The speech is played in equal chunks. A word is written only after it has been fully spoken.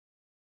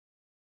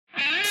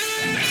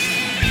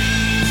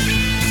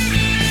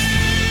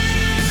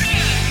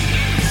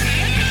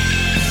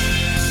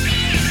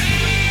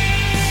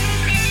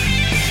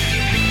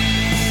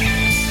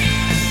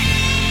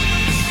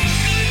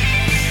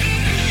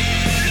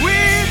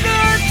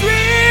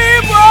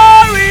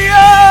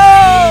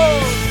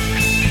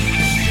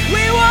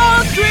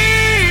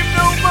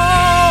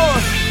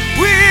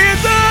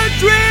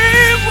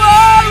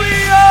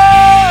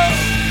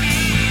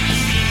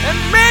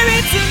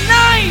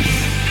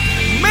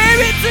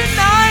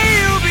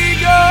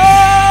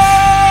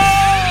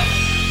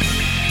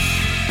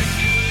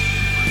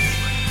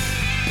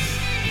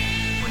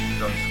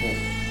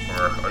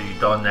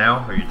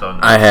now? Are you done?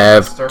 I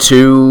have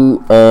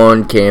 2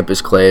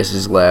 on-campus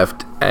classes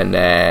left, and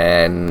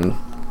then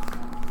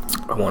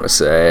I want to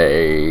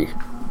say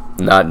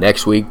not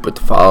next week, but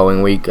the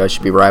following week I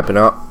should be wrapping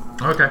up.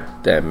 Okay.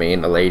 Then me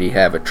and the lady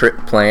have a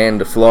trip planned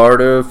to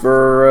Florida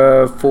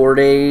for 4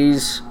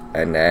 days,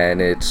 and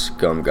then it's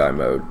Gum Guy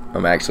mode.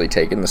 I'm actually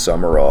taking the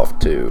summer off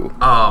to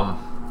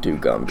do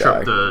Gum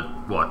Guy. Trip to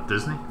what,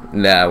 Disney?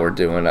 Nah, we're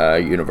doing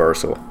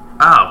Universal.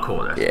 Oh,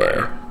 cool. That's Yeah.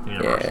 better.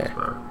 Universal's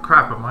better.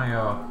 Crap, I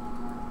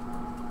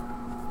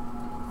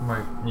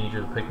might need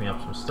you to pick me up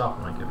some stuff.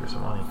 I might give you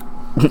some money.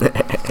 Give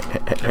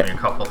me a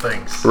couple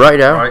things. Right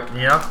out. Right,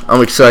 yeah?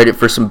 I'm excited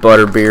for some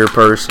butterbeer,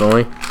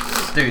 personally.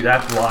 Dude,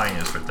 that line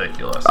is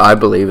ridiculous. I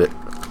believe it.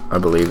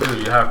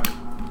 Dude,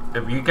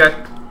 if you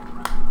get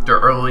the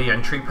early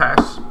entry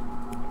pass,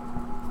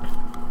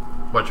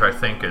 which I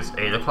think is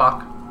 8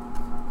 o'clock,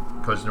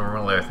 because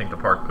normally I think the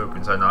park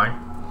opens at 9,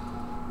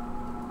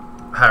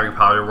 Harry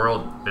Potter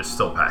World is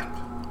still packed.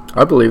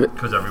 I believe it.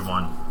 Because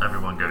everyone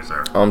goes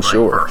there. I'm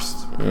sure.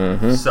 First.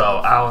 Mm-hmm. So,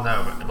 I don't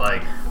know.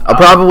 I'll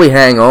probably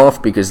hang off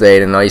because they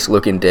had a nice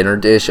looking dinner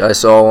dish I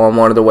saw on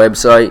one of the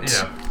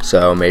websites. Yeah.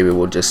 So maybe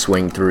we'll just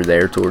swing through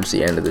there towards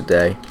the end of the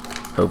day.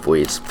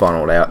 Hopefully it's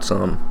funneled out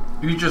some.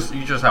 You just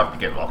have to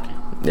get lucky.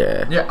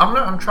 Yeah. Yeah,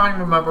 I'm trying to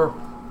remember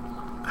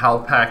how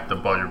packed the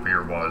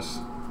butterbeer was.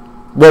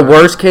 Well,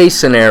 worst case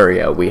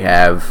scenario, we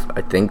have,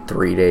 I think,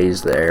 3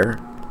 days there.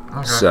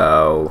 Okay.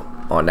 So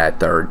on that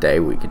 3rd day,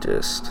 we could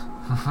just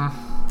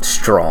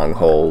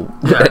stronghold.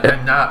 Yeah,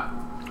 and not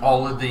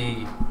all of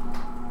the.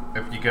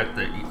 If you get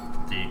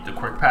the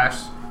quick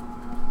pass,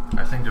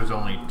 I think there's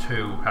only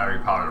 2 Harry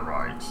Potter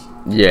rides.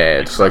 Yeah,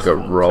 it's like a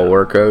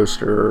roller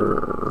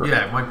coaster.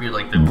 Yeah, it might be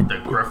like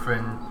the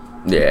Griffin.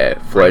 Yeah,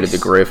 Flight of the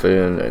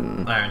Griffin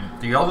And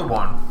the other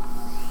one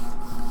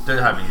did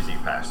have an easy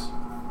pass.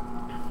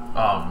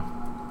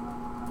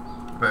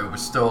 But it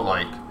was still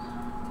like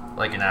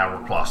an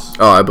hour plus.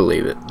 Oh, I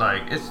believe it.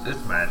 Like it's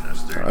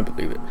madness, dude. I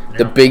believe it. Yeah.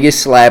 The biggest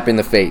slap in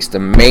the face. The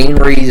main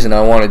reason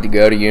I wanted to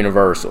go to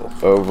Universal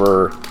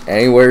over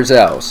anywhere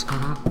else.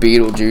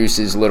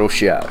 Beetlejuice's little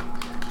show.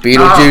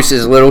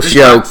 Beetlejuice's little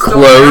show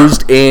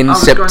closed in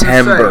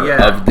September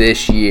of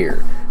this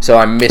year, so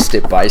I missed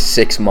it by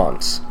 6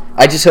 months.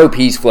 I just hope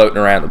he's floating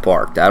around the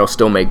park. That'll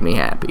still make me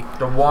happy.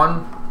 The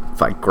one,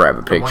 if I grab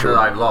a picture, the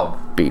one that I love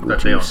Beetlejuice.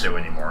 that they don't do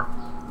anymore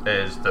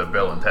is the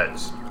Bill and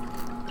Ted's.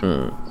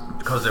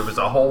 Because it was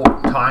a whole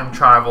time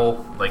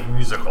travel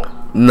musical.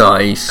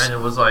 Nice. And it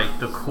was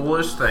the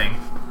coolest thing,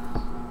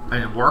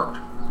 and it worked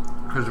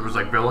because it was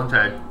Bill and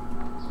Ted.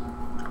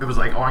 It was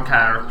on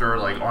character,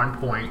 on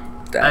point.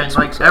 That's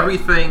and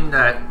everything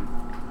that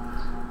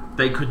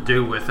they could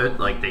do with it,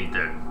 they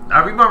did. I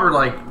remember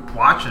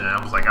watching it.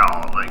 I was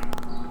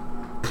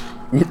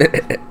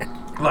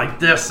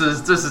this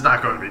is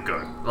not going to be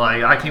good.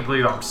 I can't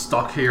believe I'm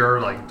stuck here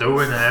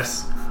doing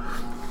this.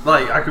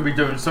 I could be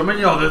doing so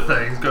many other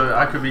things.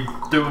 I could be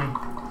doing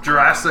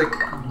Jurassic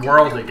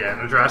World again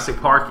or Jurassic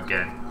Park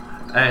again.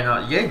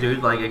 And yeah,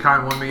 dude, it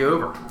kind of won me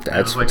over.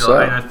 That's what's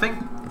up. And I think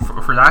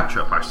for that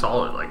trip, I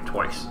saw it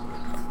twice.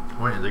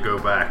 Wanted to go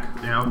back,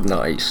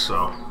 Nice.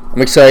 So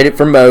I'm excited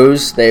for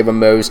Moe's. They have a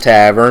Moe's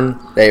Tavern.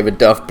 They have a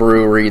Duff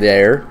Brewery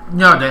there.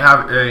 No, they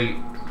have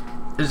a.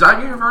 Is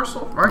that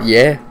Universal? Right?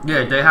 Yeah.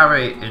 Yeah, they have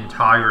a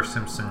entire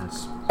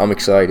Simpsons. I'm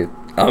excited.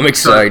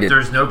 So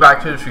there's no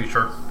Back to the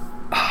Future.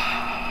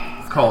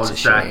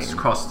 That's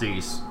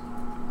Krusty's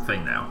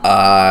thing now.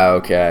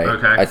 Okay.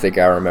 Okay. I think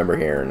I remember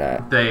hearing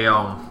that. They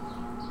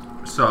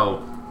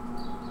so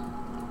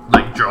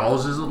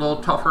Jaws is a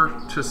little tougher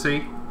to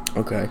see.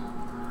 Okay.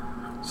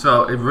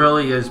 So it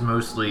really is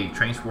mostly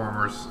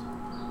Transformers,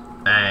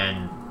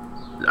 and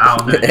I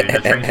don't know, dude, the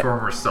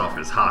Transformers stuff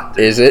is hot.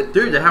 Dude. Is it?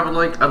 Dude, they have a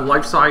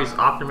life-size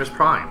Optimus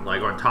Prime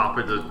on top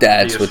of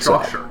the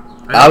structure.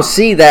 I'll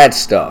see that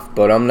stuff,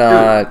 but I'm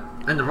not.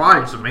 Dude, and the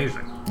ride's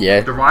amazing.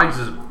 Yeah. The rides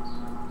is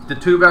the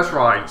 2 best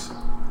rides: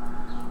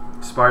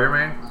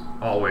 Spider-Man,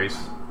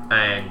 always,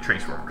 and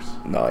Transformers.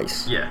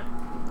 Nice. Yeah.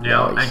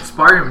 And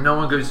Spider-Man, no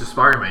one goes to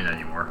Spider-Man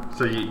anymore.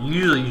 So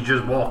you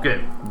just walk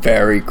in.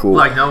 Very cool.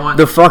 No one.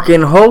 The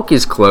fucking Hulk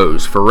is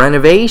closed for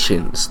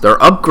renovations. They're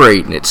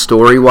upgrading it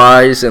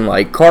story-wise and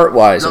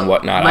cart-wise and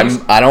whatnot.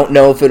 I don't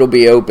know if it'll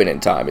be open in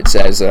time. It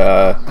says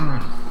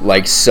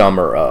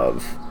summer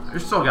of. You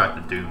still got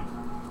the Doom.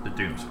 The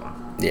Doom's fun.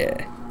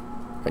 Yeah.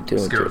 I do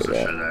enjoy Scares the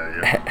that. shit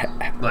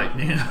out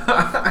of you.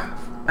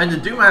 And the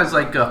Doom has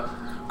a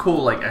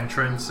cool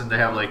entrance, and they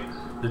have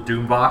the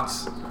Doom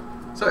bots.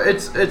 So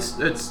it's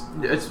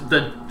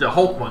the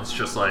Hulk one's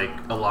just a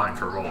line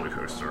for a roller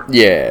coaster.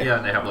 Yeah. Yeah,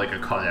 and they have a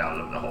cutout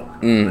of the Hulk.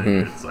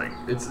 Mm-hmm.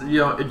 It's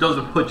it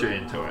doesn't put you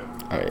into it.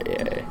 Oh,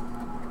 yeah.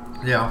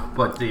 Yeah,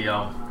 but the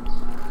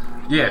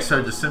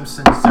so the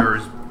Simpsons,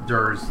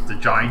 there's the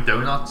giant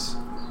donuts,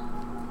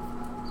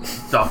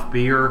 Duff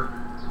beer.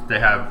 They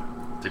have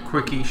the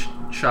quickie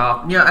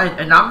shop. Yeah,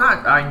 and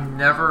I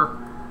never.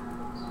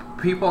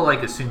 People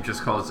assume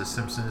just because the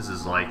Simpsons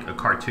is a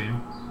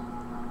cartoon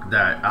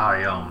that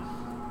I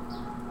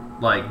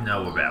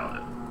know about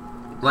it.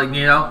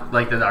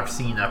 That I've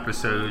seen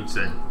episodes,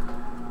 and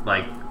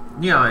like,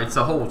 it's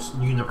a whole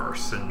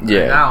universe, and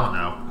I don't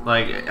know.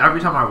 Like,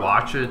 every time I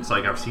watch it, it's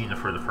like I've seen it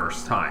for the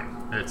first time.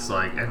 It's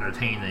like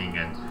entertaining,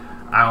 and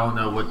I don't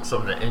know what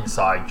some of the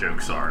inside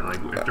jokes are, like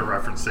if they're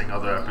referencing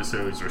other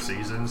episodes or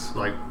seasons.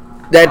 Like,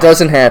 that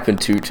doesn't happen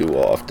too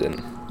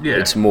often. Yeah,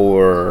 it's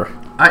more.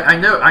 I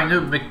know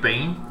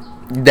McBain.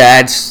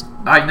 That's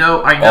I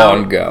know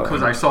ongoing,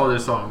 because I saw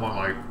this on one of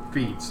my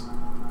feeds.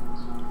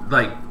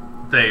 Like,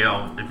 they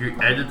if you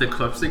edit the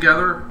clips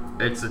together,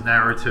 it's a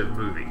narrative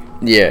movie.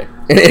 Yeah.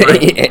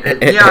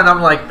 And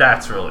I'm like,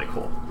 that's really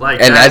cool.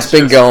 Like, and that's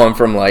been going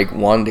from like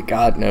 1 to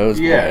God knows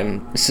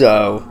when.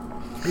 So.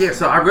 Yeah,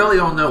 so I really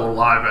don't know a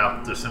lot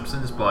about The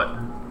Simpsons, but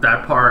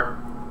that part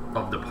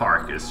of the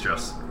park is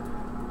just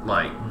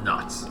like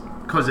nuts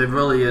because it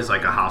really is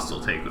like a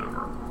hostile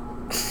takeover.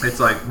 It's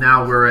like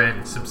now we're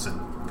in Simpson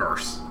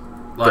verse.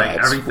 Like,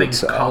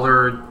 everything's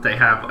colored. They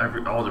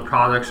have all the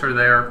products are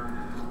there.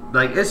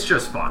 Like, it's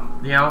just fun,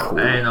 Cool.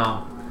 And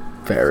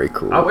very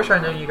cool. I wish I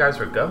knew you guys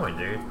were going,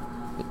 dude.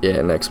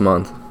 Yeah, next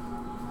month.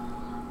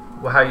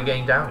 Well, how are you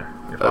getting down there?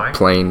 You're fine? A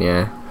plane,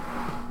 yeah.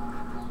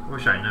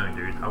 Wish I knew,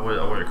 dude. I would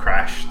have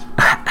crashed.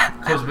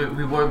 Because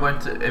we would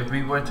went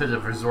to the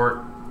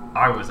resort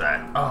I was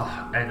at.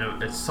 Oh,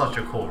 and it's such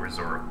a cool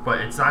resort,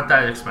 but it's not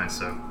that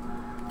expensive.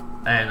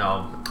 And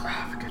I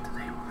forget the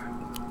name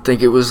of it. I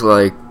think it was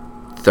like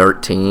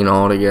 13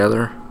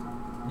 altogether.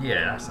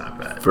 Yeah, that's not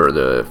bad. For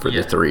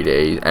the 3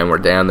 days, and we're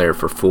down there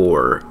for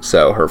 4.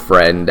 So her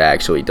friend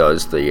actually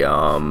does the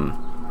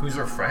Who's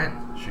her friend?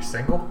 She's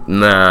single?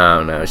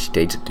 No, she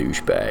dates a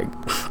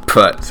douchebag.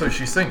 But so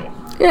she's single.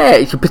 Yeah,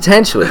 you could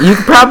potentially. You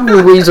could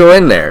probably weasel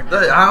in there.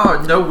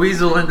 No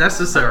weaseling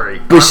necessary.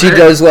 But she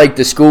does like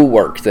the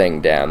schoolwork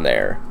thing down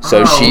there,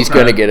 so she's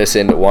gonna get us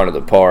into one of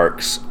the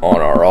parks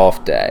on our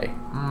off day.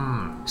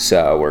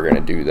 So we're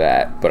going to do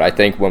that. But I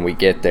think when we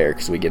get there,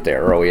 because we get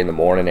there early in the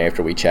morning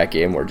after we check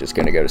in, we're just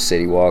going to go to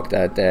City Walk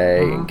that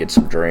day and get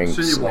some drinks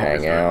and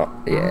hang out.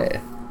 Yeah.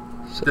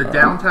 So, the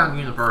downtown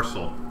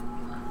Universal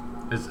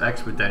is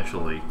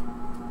exponentially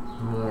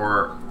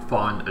more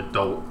fun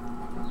adult.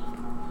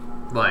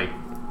 Like,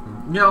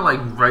 like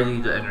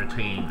ready to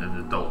entertain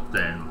an adult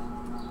than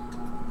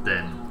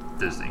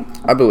Disney.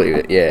 I believe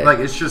it, yeah. Like,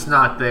 it's just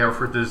not there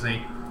for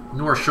Disney,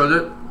 nor should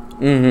it.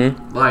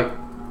 Mm-hmm. Like,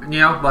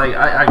 like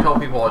I tell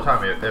people all the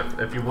time,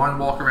 if you want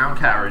to walk around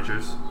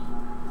carriages,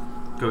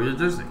 go to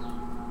Disney.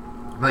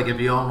 Like,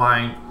 if you don't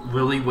mind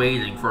really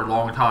waiting for a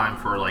long time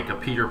for like a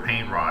Peter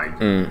Pan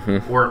ride,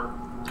 or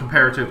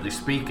comparatively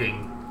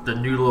speaking, the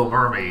new Little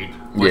Mermaid,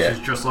 which is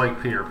just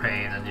like Peter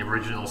Pan and the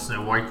original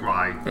Snow White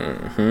ride.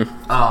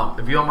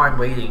 If you don't mind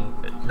waiting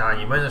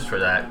 90 minutes for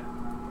that,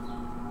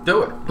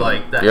 do it.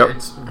 Like that.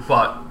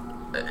 But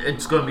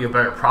it's going to be a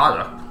better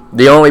product.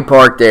 The only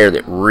park there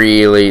that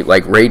really,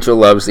 like, Rachel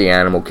loves the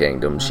Animal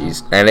Kingdom.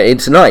 And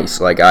it's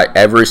nice. Like,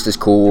 Everest is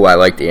cool. I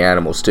like the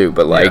animals too.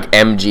 But like,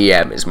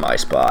 MGM is my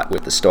spot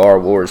with the Star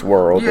Wars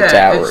world, the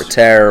Tower of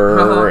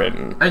Terror,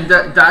 and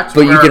that's.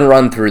 But you can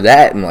run through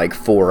that in like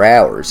 4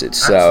 hours.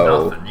 It's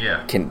so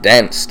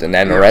condensed, and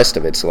then the rest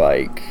of it's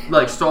like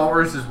Star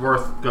Wars is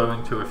worth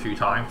going to a few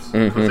times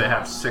because they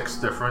have 6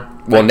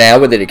 different. Well, now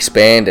with it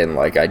expanding,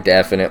 like, I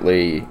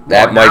definitely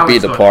might be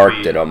the park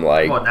that I'm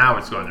like. Well, now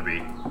it's going to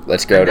be.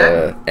 Let's go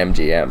to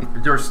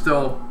MGM. There's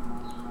still,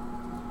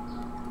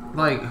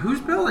 like,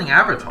 who's building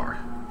Avatar?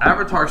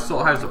 Avatar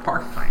still has a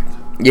park planned.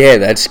 Yeah,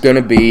 that's going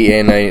to be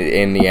in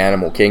the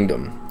Animal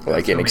Kingdom,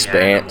 like an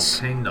Expanse.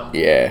 Animal Kingdom.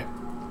 Yeah.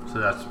 So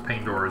that's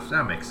Pandora's.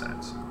 That makes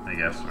sense, I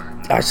guess.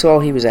 I saw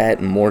he was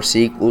adding more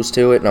sequels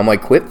to it, and I'm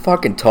like, quit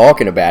fucking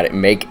talking about it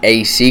and make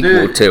a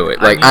sequel to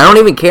it. Like, I don't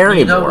even care anymore.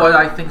 You know what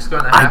I think's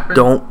going to happen? I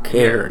don't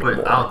care anymore.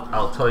 But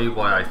I'll tell you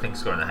what I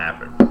think's going to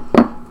happen.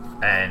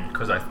 And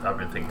because I've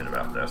been thinking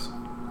about this.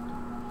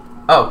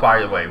 Oh,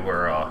 by the way,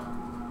 we're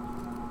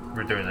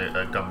doing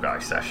a dumb guy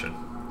session.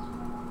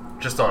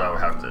 Just thought I would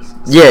have this.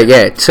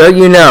 Yeah. So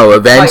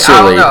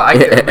eventually. Like, I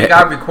don't know. We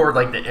gotta record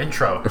like the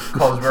intro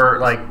because we're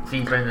like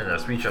deep into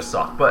this. We just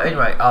suck. But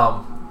anyway,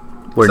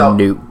 we're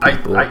new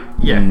people.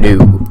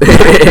 New.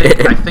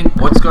 I think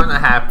what's going to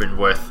happen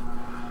with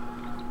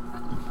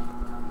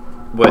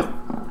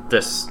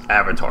this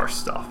Avatar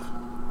stuff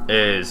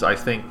is I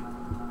think.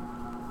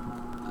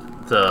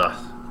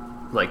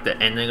 The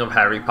ending of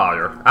Harry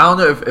Potter. I don't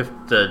know if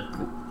the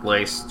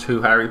last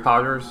 2 Harry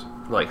Potters,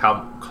 like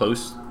how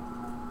close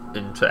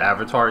into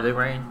Avatar they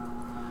ran,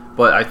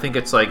 but I think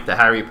it's like the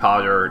Harry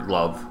Potter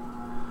love.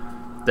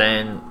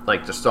 Then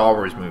like the Star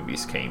Wars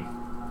movies came,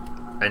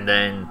 and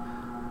then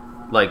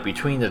like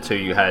between the 2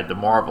 you had the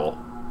Marvel,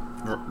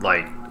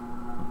 like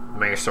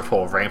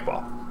masterful ramp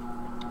up.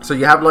 So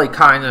you have like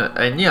kind of,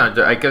 and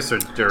I guess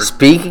they're.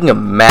 Speaking of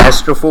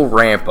masterful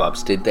ramp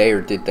ups, did they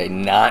or did they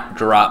not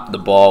drop the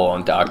ball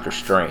on Doctor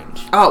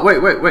Strange? Oh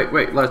wait.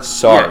 Let's.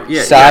 Sorry.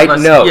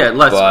 Side note. Yeah,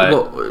 let's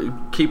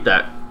keep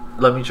that.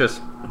 Let me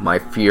just. My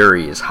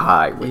fury is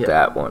high with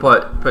that one.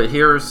 But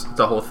here's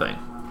the whole thing.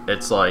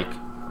 It's like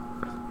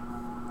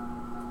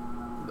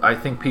I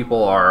think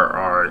people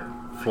are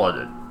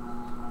flooded,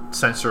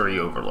 sensory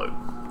overload.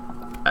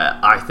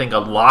 I think a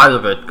lot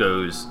of it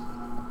goes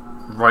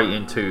right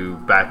into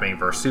Batman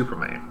vs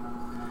Superman,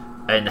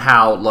 and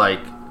how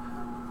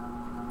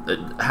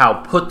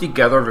put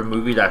together the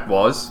movie that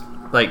was.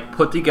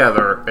 Put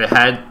together, it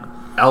had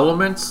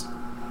elements.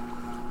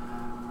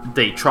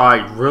 They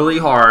tried really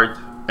hard,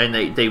 and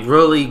they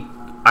really,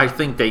 I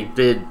think they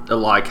did a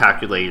lot of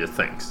calculated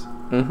things.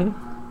 Mm-hmm.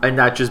 And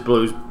that just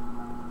blows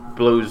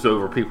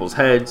over people's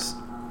heads.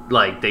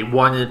 They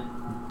wanted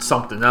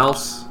something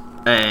else,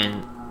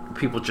 and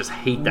people just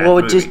hate that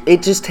movie.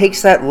 It just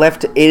takes that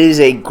left. It is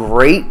a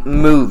great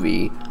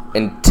movie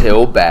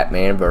until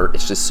Batman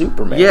vs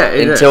Superman. Yeah,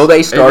 until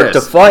they start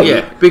to fight.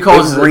 Yeah,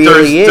 because it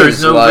really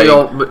there's no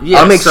real. Yeah,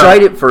 I'm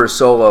excited for a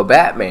solo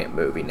Batman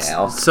movie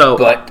now.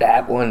 But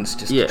that one's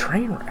just a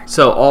train wreck.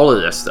 So all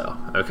of this, though,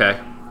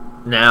 okay.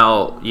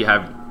 Now you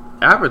have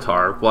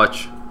Avatar,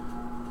 which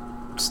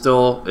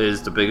still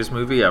is the biggest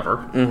movie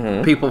ever.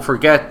 Mm-hmm. People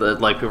forget that,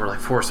 people are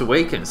like Force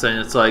Awakens, and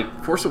it's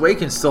Force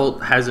Awakens still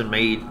hasn't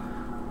made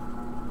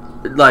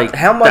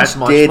how much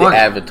did money.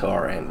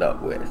 Avatar end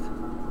up with?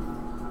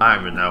 I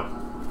don't even know.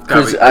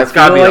 Because I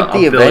feel like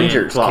the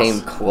Avengers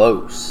came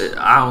close.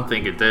 I don't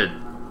think it did.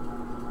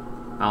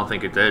 I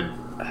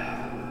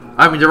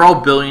mean, they're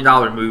all $1 billion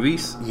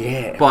movies.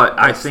 Yeah. But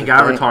I think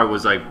Avatar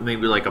was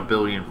maybe $1.5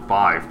 billion.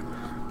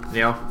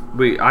 You know,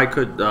 we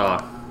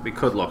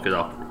could look it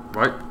up,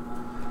 right?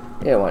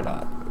 Yeah, why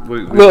not?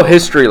 Little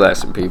history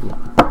lesson, people.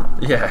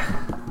 Yeah.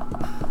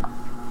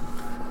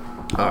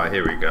 All right,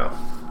 here we go.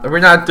 And we're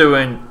not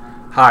doing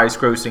highest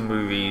grossing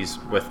movies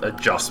with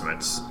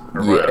adjustments.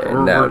 No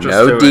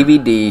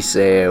DVD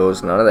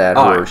sales, none of that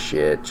horse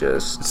shit.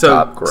 Just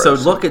top gross. So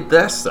look at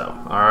this, though.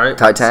 All right,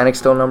 Titanic's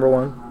still number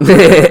one.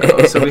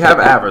 So we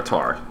have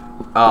Avatar,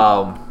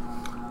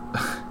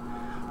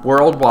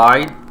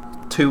 worldwide,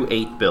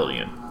 $2.8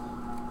 billion.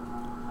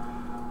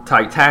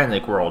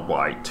 Titanic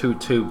worldwide,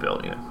 $2.2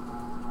 billion,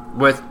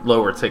 with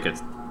lower ticket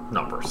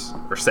numbers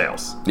or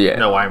sales. Yeah,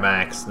 no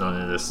IMAX, none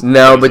of this.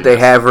 No, but they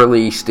have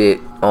released it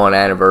on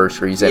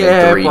anniversaries and in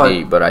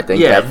 3D. But I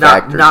think that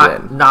factors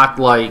in. Not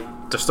like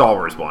the Star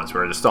Wars ones,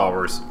 where the Star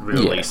Wars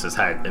releases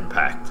had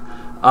impact.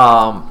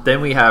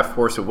 Then we have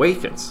Force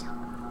Awakens,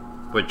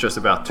 with just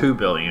about $2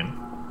 billion.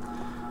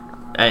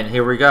 And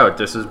here we go.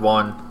 This is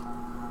one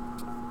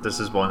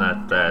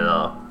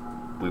that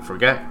we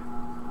forget.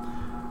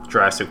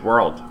 Jurassic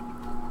World,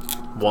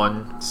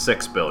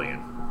 $1.6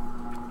 billion.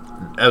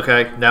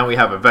 Okay, now we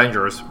have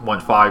Avengers,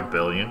 $1.5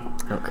 billion.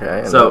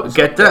 Okay. So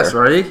get this,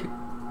 ready?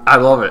 I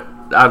love it.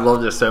 I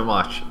love this so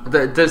much.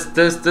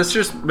 This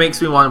just makes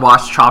me want to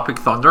watch Tropic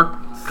Thunder,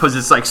 because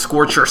it's like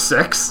Scorcher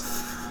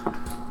 6.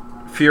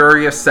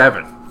 Furious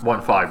 7,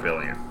 $1.5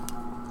 billion.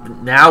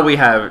 Now we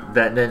have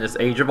that. Then it's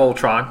Age of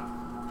Ultron,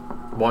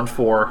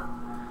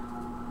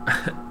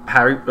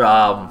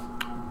 $1.4.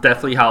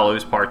 Deathly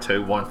Hallows Part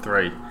 2,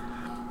 $1.3.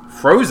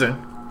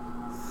 Frozen.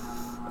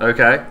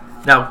 Okay.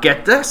 Now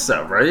get this,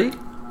 though. Ready?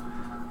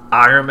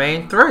 Iron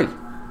Man 3.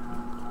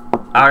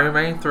 Iron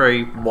Man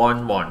 3,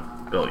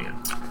 $1.1 billion.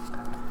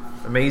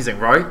 Amazing,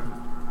 right?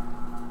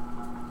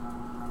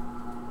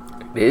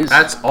 It is.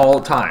 That's all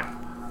time.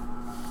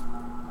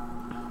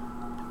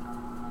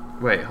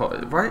 Wait,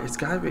 right? It's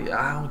gotta be.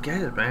 I don't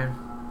get it, man.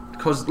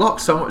 Because look,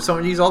 some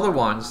of these other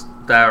ones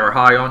that are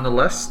high on the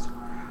list: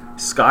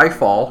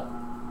 Skyfall,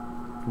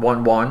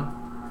 1.1.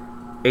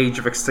 Age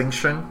of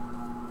Extinction,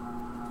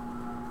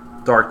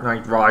 Dark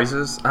Knight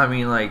Rises. I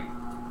mean,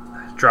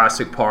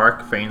 Jurassic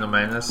Park, Phantom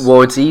Menace.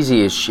 Well, it's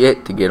easy as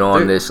shit to get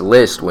on this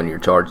list when you're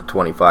charging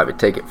 $25 a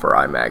ticket for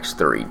IMAX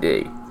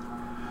 3D.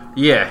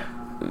 Yeah.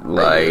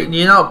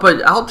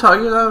 But I'll tell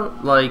you though,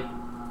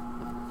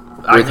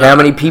 with how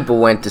many people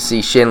went to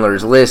see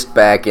Schindler's List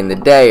back in the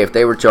day, if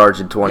they were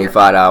charging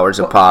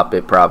 $25 a pop,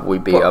 it'd probably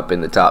be up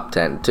in the top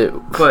 10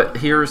 too. But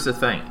here's the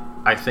thing.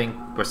 I think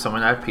with some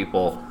of that,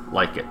 people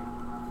like it.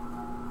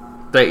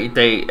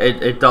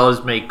 It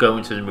does make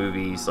going to the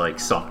movies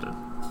something.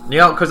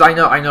 Because I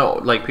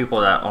know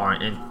people that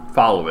aren't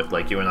follow it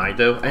like you and I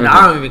do, and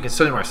I don't even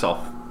consider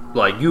myself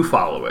you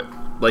follow it.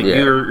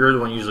 You're the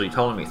one usually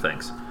telling me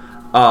things.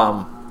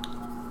 I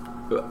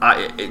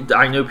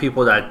know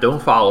people that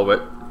don't follow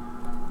it,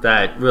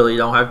 that really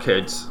don't have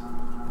kids,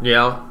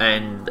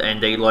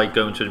 and they like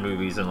going to the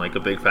movies in a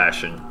big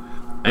fashion,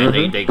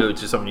 and they go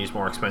to some of these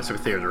more expensive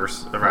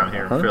theaters around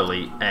here in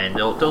Philly, and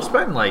they'll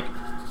spend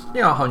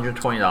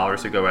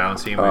 $120 to go out and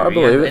see a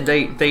movie, and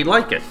they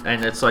like it,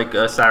 and it's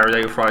a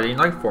Saturday or Friday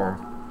night for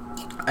them,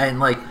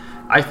 and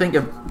I think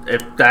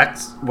if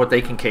that's what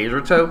they can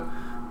cater to,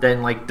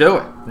 then do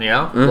it.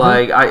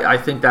 I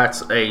think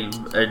that's an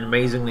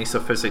amazingly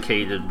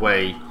sophisticated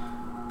way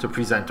to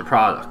present the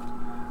product,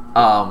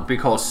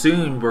 because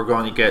soon we're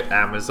going to get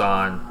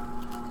Amazon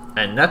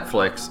and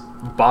Netflix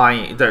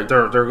buying. They're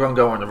going to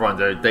go on the run.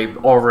 They've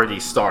already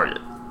started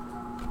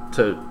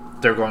to.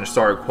 They're going to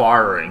start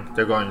acquiring.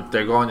 They're going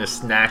to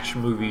snatch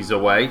movies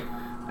away,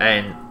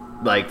 and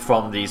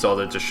from these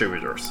other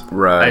distributors,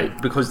 right?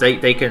 And because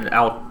they can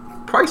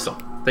outprice them.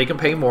 They can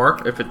pay more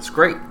if it's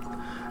great,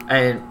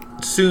 and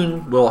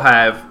soon we'll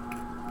have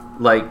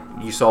like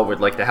you saw with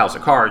like the House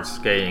of Cards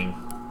getting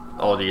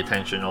all the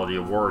attention, all the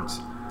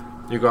awards,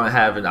 you're going to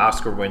have an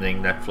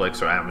Oscar-winning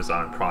Netflix or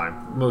Amazon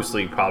Prime.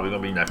 Mostly probably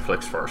going to be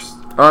Netflix first.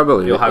 I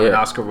believe You'll have it, an yeah.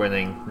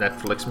 Oscar-winning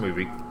Netflix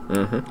movie.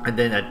 Mm-hmm. And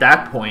then at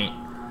that point,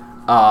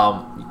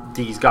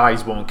 these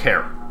guys won't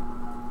care.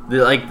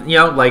 They're like, you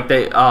know, like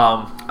they,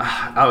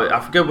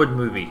 I forget what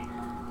movie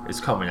is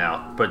coming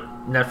out, but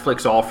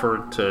Netflix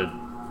offered to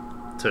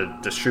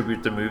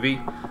distribute the movie,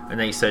 and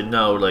they said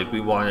no, like we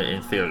want it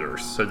in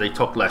theaters, so they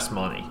took less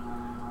money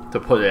to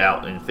put it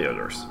out in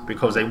theaters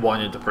because they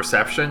wanted the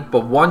perception.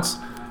 But once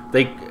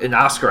an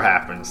Oscar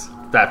happens,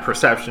 that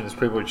perception is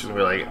people are just gonna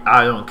be like,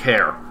 I don't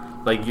care,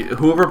 like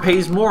whoever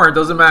pays more, it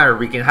doesn't matter,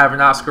 we can have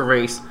an Oscar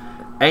race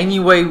any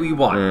way we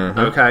want. Mm-hmm.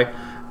 Okay,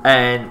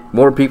 and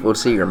more people would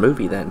see your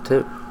movie then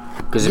too.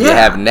 Because if you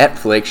have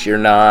Netflix,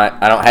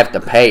 I don't have to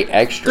pay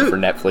extra for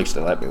Netflix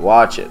to let me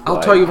watch it.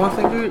 I'll tell you one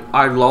thing, dude.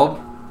 I love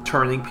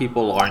turning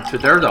people on to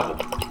Daredevil.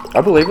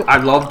 I believe it. I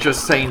love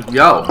just saying,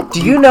 yo.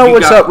 Do you know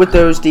what's up with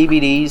those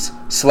DVDs?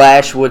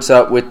 / what's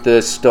up with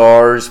the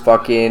Stars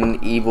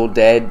fucking Evil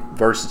Dead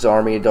versus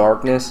Army of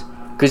Darkness?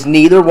 Because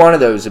neither one of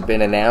those have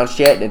been announced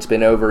yet, and it's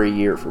been over a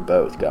year for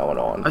both going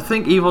on. I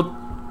think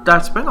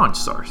that's been on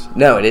Stars.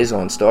 No, it is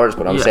on Stars,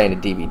 but I'm saying a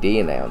DVD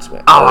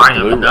announcement. Oh, I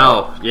don't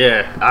know.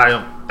 Yeah, I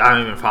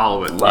don't even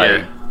follow it.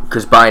 Like,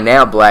 because by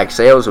now Black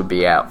Sails would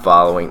be out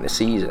following the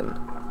season.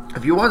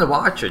 If you want to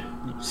watch it,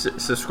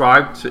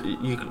 subscribe to.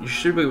 You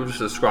should be able to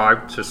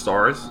subscribe to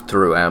Stars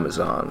through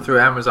Amazon. For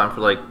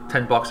like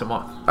 $10 a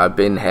month. I've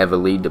been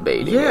heavily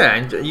debating. Yeah,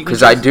 and you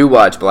because I do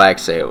watch Black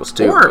Sails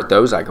too. But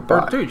those I could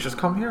buy. Dude, just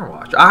come here and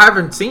watch. I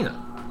haven't seen it.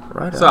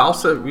 Right.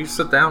 So we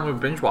sit down and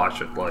binge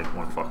watch it like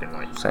one fucking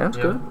night. Sounds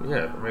good.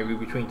 Yeah, maybe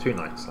between 2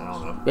 nights. I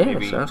don't know. Yeah,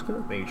 maybe, sounds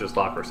good. Maybe just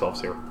lock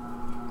ourselves here.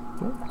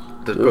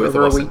 Do both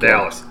of us in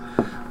Dallas.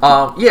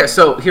 Yeah.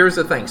 So here's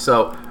the thing.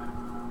 So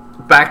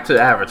back to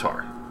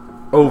Avatar,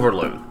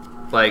 Overload,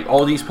 like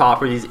all these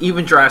properties,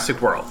 even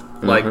Jurassic World,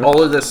 like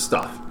all of this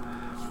stuff,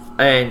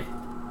 and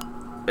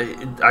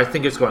I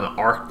think it's going to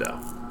arc though.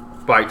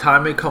 By the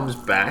time it comes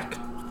back,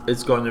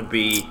 it's going to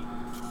be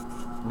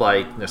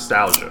like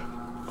nostalgia.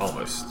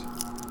 Almost,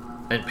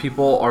 and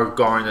people are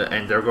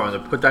they're going to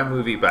put that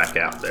movie back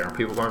out there, and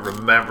people are going to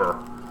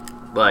remember,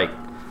 like,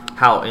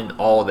 how in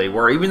awe they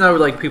were, even though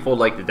like people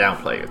like to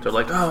downplay it. They're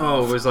like,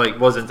 oh, it was like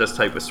wasn't this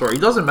type of story.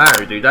 It doesn't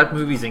matter, dude. That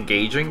movie's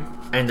engaging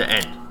end to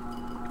end.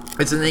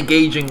 It's an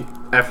engaging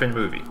effing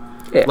movie.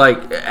 Yeah.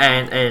 Like,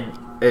 and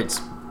it's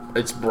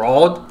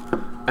broad,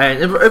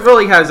 and it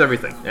really has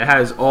everything. It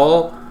has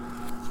all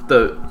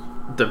the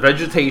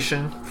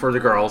vegetation for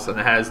the girls, and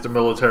it has the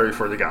military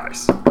for the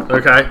guys.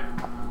 Okay.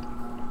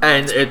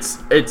 And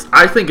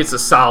I think it's a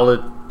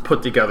solid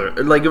put together.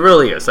 Like, it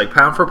really is. Like,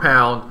 pound for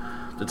pound,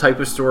 the type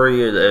of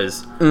story it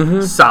is,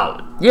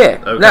 solid. Yeah,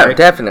 okay? No,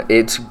 definitely.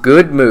 It's a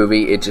good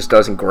movie. It just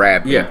doesn't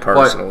grab me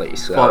personally.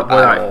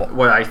 But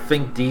what I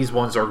think these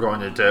ones are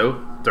going to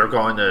do, they're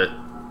going to,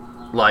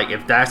 like,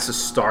 if that's the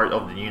start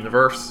of the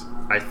universe,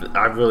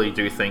 I really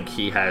do think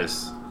he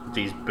has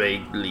these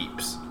big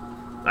leaps.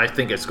 I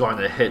think it's going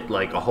to hit,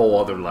 like, a whole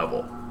other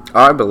level.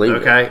 I believe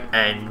it. Okay?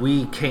 And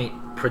we can't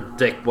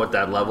predict what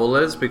that level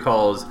is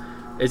because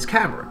it's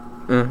Cameron.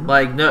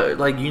 Like, no,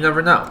 like, you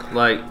never know.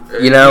 Like,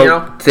 you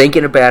know,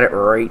 thinking about it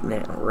right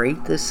now,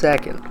 right this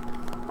second,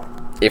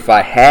 if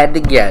I had to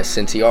guess,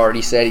 since he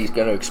already said he's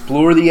going to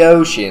explore the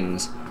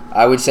oceans,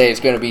 I would say it's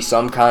going to be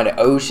some kind of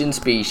ocean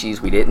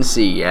species we didn't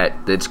see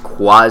yet that's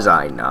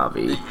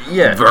quasi-Na'vi.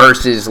 Yeah.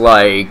 Versus,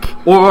 like,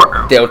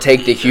 or they'll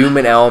take the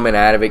human element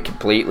out of it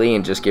completely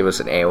and just give us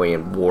an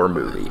alien war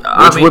movie.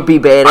 Which would be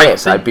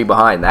badass. I'd be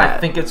behind that. I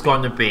think it's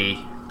going to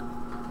be...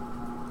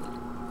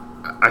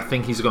 I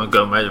think he's going to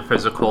go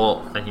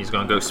metaphysical and he's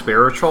going to go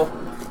spiritual.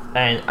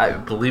 And I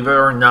believe it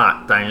or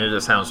not, I know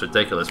this sounds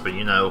ridiculous, but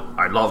you know,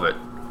 I love it.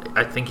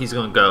 I think he's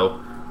going to go,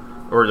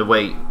 or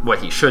what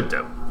he should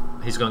do.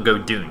 He's going to go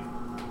Dune.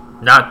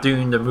 Not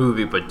Dune the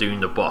movie, but Dune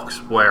the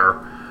books,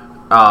 where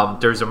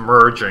there's a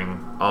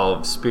merging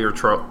of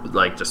spiritual,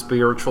 like the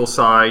spiritual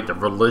side, the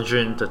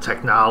religion, the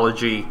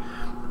technology,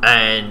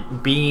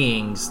 and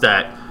beings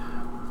that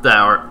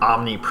are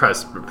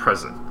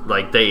omnipresent.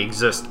 Like, they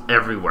exist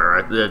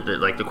everywhere.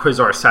 Like, the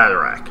Quasar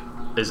Satarak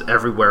is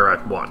everywhere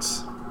at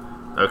once.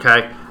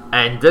 Okay?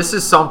 And this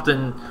is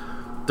something,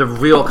 the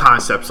real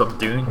concepts of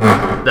Dune,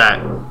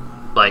 that,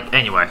 like,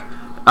 anyway.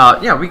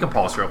 Yeah, we can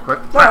pause real quick.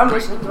 Well, I'm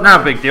listening.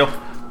 Not a big deal.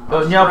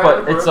 Yeah,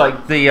 but it's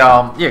like the,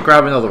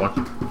 grab another one.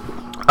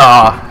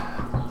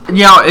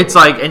 It's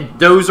like, and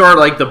those are,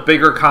 like, the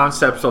bigger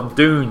concepts of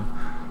Dune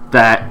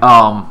that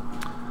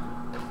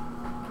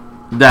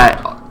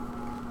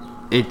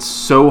it's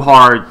so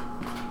hard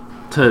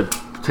to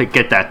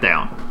get that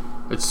down.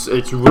 It's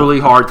really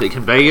hard to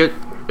convey it.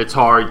 It's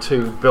hard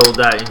to build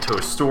that into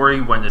a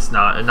story when it's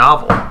not a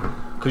novel,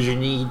 because you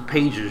need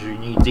pages, you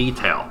need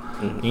detail,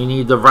 you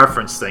need to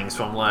reference things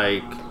from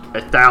like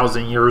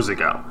 1,000 years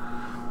ago.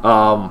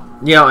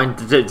 And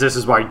this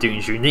is why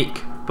Dune's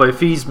unique. But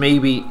if he's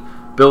maybe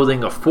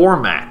building a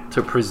format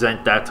to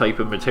present that type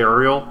of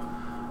material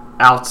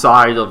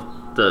outside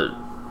of the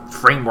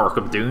framework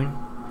of Dune.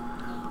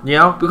 You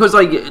know, because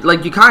like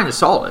you kind of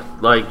saw it,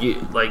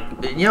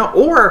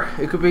 or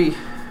it could be,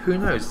 who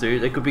knows,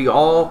 dude? It could be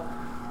all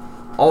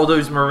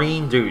those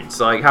Marine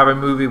dudes, like have a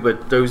movie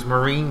with those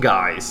Marine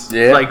guys,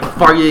 like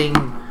fighting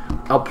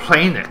a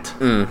planet,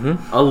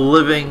 a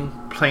living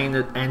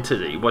planet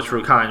entity, which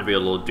would kind of be a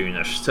little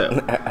Dune-ish too.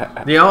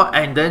 You know,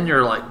 and then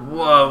you're like,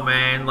 whoa,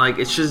 man, like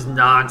it's just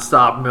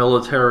nonstop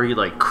military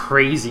like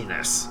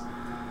craziness.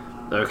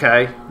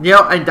 Okay, you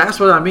know, and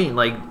that's what I mean.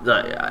 Like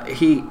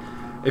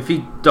if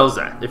he does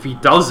that, if he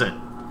doesn't,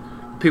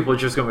 people are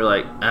just gonna be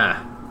like,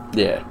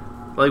 yeah.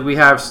 Like we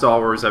have Star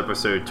Wars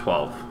Episode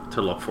 12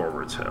 to look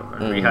forward to,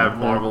 and we have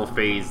Marvel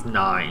Phase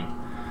 9.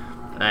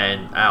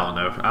 And I don't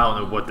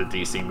know what the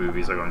DC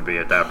movies are going to be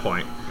at that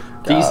point.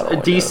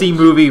 DC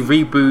movie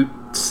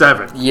reboot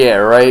 7. Yeah,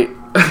 right.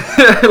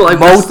 Like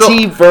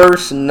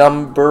Multiverse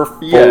number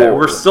 4. Yeah,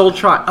 we're still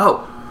trying.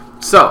 Oh,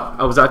 so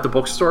I was at the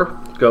bookstore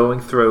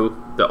going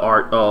through the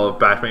art of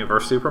Batman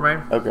vs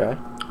Superman. Okay.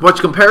 Which,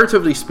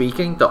 comparatively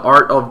speaking, the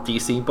art of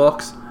DC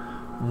books,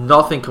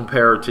 nothing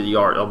compared to the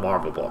art of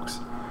Marvel books.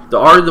 The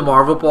art of the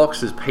Marvel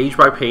books is page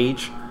by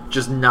page,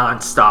 just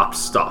non-stop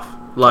stuff.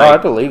 Like, I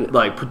believe it.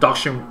 Like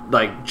production,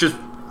 like just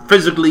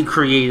physically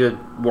created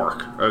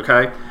work,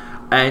 okay?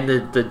 And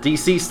the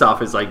DC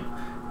stuff is like,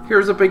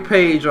 here's a big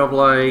page of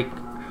like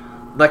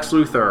Lex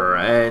Luthor,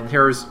 and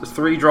here's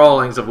 3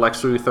 drawings of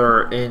Lex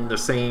Luthor in the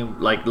same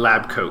like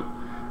lab coat.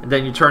 And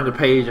then you turn the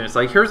page and it's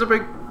like, here's a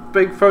big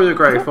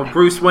photograph of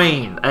Bruce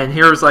Wayne, and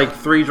here's like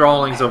 3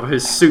 drawings of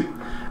his suit.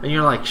 And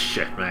you're like,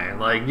 shit, man,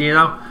 like, you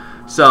know?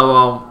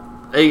 So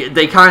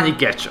they kind of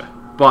get you.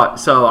 But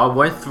so I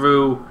went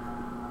through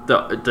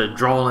the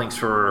drawings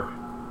for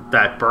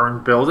that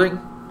burned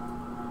building,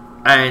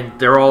 and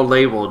they're all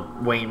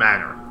labeled Wayne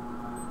Manor.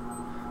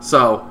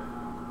 So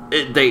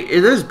it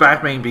is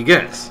Batman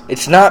Begins.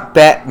 It's not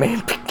Batman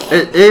Begins.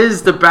 It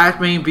is the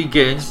Batman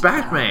Begins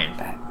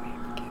Batman.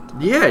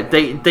 Yeah,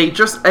 they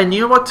just, and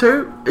you know what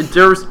too?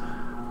 There's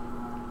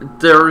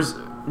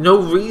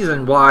no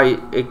reason why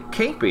it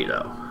can't be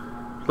though.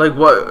 Like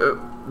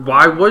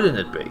why wouldn't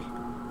it be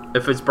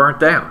if it's burnt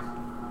down?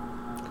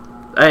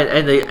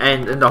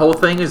 And the whole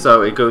thing is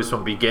though, it goes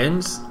from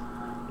Begins.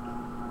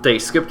 They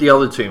skip the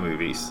other 2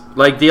 movies.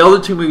 Like the other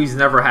 2 movies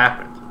never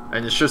happened,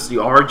 and it's just the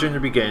origin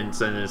of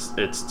Begins, and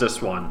it's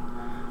this one.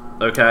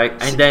 Okay,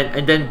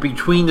 and then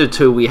between the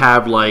 2 we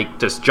have like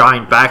this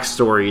giant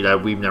backstory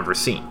that we've never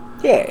seen.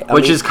 Yeah,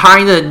 which is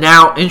kind of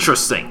now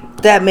interesting.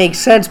 That makes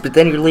sense, but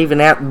then you're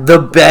leaving out the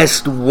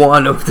best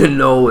one of the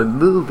Nolan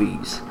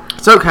movies.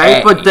 It's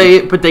okay, but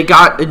they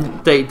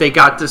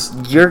got this.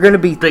 You're gonna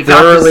be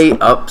thoroughly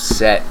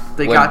upset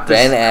when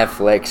Ben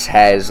Affleck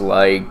has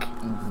like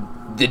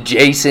the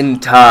Jason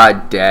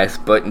Todd death,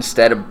 but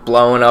instead of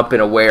blowing up in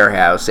a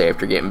warehouse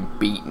after getting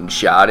beaten,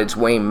 shot, it's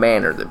Wayne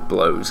Manor that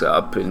blows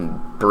up, and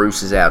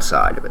Bruce is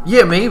outside of it.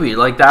 Yeah, maybe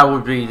like that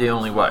would be the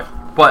only way.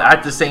 But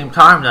at the same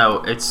time,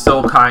 though, it's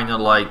still kind of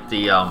like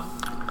the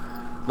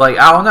like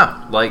I don't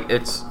know, like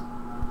it's.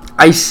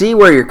 I see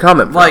where you're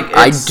coming from. Like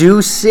I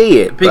do see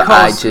it,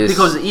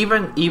 because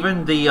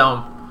even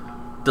the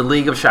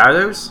League of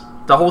Shadows,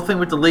 the whole thing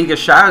with the League of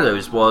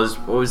Shadows was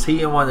he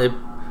didn't want to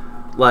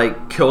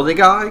like kill the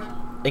guy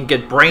and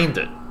get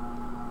branded.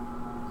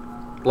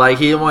 Like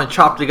he didn't want to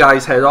chop the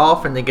guy's head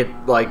off and then get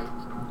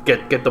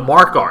the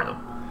mark on him.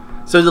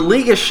 So the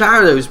League of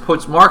Shadows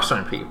puts marks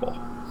on people,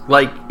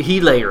 like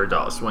Heatlayer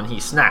does when he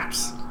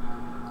snaps.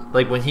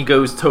 Like when he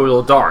goes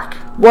total dark.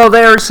 Well,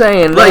 they're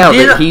saying now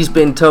that he's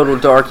been total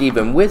dark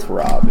even with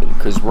Robin,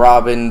 because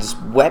Robin's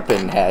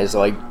weapon has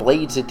like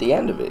blades at the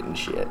end of it and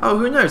shit. Oh,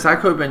 who knows? That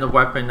could have been the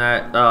weapon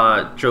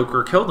that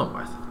Joker killed him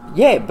with.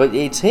 Yeah, but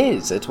it's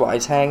his. That's why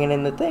it's hanging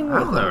in the thing with him.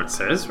 I don't know what it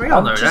says. We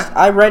all know that.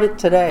 I read it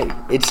today.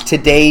 It's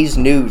today's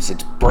news.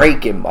 It's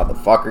breaking,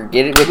 motherfucker.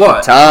 Get it with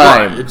the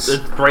times.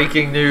 It's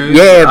breaking news.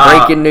 Yeah,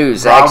 breaking news.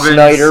 Zack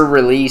Snyder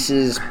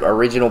releases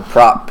original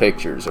prop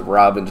pictures of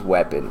Robin's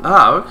weapon.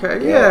 Oh,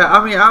 okay. Yeah,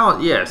 I mean, I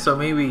don't. Yeah, so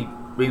maybe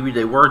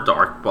they were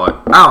dark,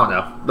 but I don't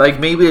know.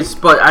 Like maybe it's,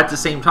 but at the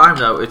same time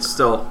though, it's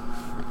still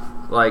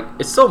like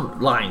it still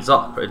lines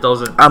up. It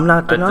doesn't. I'm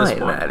not denying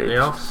that. You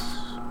know.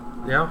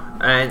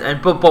 Yeah,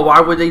 but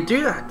why would they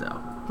do that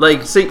though?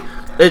 Like, see,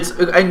 it's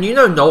and you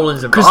know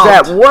Nolan's involved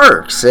because that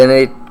works, and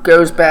it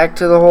goes back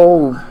to the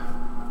whole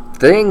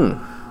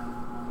thing.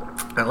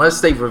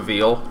 Unless they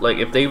reveal, like,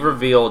 if they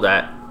reveal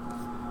that,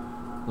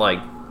 like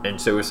in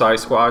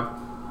Suicide Squad,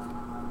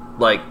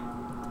 like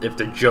if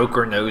the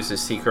Joker knows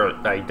his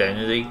secret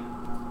identity,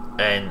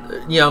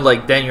 and you know,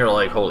 like then you're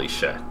like, holy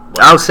shit.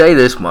 Like, I'll say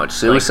this much: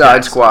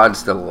 Suicide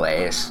Squad's the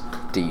last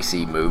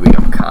DC movie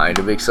I'm kind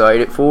of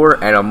excited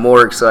for, and I'm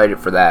more excited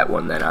for that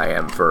one than I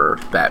am for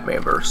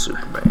Batman vs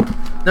Superman.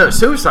 No,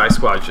 Suicide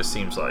Squad just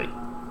seems like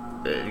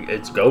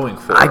it's going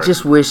for I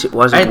just wish it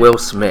wasn't Will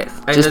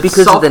Smith, and just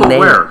because of the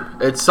name.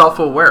 It's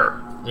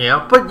self-aware, you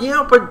know. But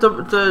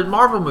the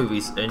Marvel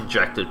movies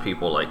injected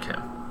people like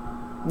him.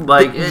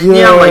 Like,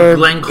 yeah, like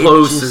Glenn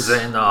Close is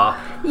in.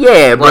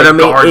 Yeah, but I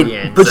mean,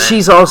 Guardians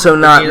she's also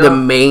not the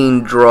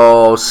main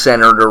draw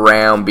centered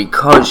around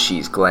because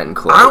she's Glenn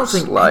Close. I don't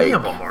think any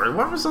of them are.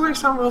 When was the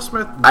last time Will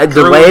Smith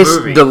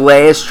the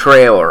last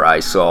trailer I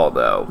saw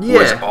though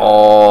was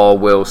all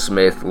Will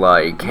Smith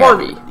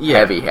heavy.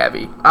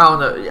 I don't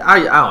know. I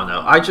don't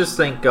know. I just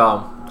think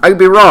I could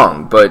be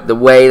wrong, but the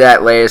way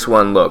that last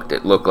one looked,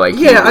 it looked like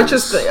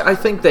I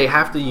think they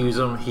have to use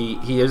him.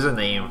 He is a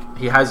name.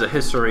 He has a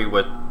history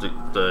with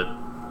the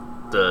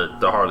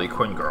Harley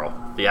Quinn girl,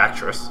 the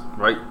actress,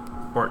 right?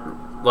 Or,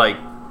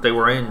 they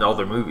were in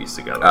other movies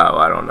together. Oh,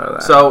 I don't know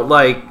that. So,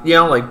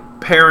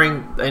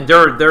 pairing, and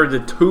they're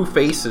the two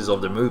faces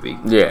of the movie.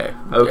 Yeah.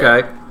 Okay?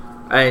 Yeah.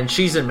 And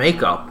she's in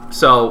makeup.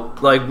 So,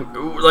 what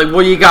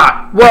do you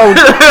got? Well,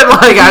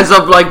 as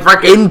of,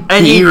 freaking...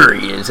 In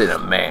theory, is in a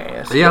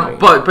mask. Yeah, I mean.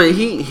 but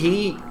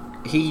he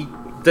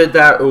did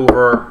that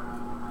over...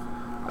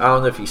 I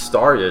don't know if he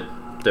started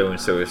doing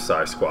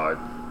Suicide Squad.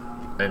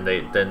 And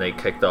then they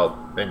kicked up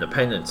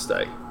Independence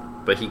Day.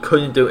 But he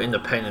couldn't do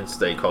Independence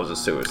Day because of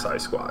Suicide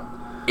Squad.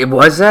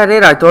 Was that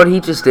it? I thought he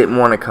just didn't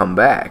want to come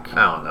back.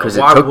 I don't know. Because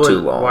it took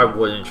too long. Why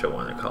wouldn't you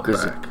want to come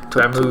back?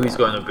 That movie's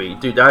going to be...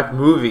 Dude, that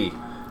movie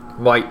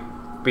might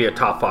be a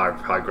top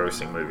 5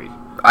 high-grossing movie.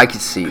 I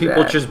could see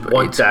People just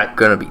want that. It's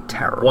going to be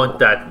terrible. Want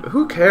that.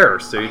 Who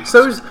cares, dude?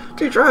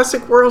 Dude,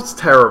 Jurassic World's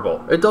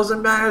terrible. It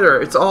doesn't matter.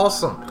 It's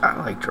awesome. I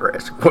like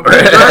Jurassic World.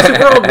 Jurassic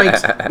World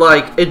makes,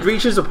 it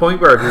reaches a point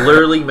where it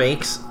literally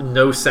makes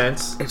no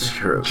sense. It's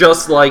true.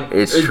 Just like,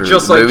 it's true.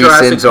 Just like movie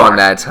Jurassic Park. On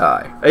that's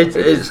high.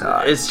 It's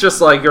high. It's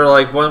just like, you're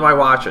like, what am I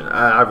watching?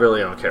 I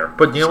really don't care.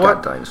 But you know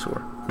what?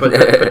 Dinosaur. But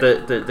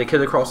the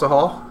kid across the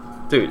hall,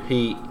 dude,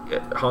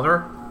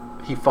 Hunter,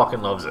 he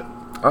fucking loves it.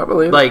 I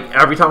believe it.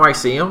 Every time I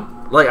see him,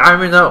 I don't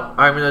even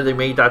know they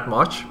made that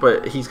much,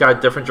 but he's got a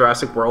different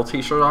Jurassic World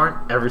t-shirt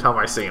on every time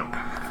I see him.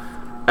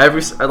 I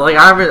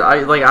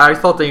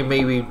thought they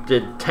maybe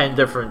did 10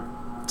 different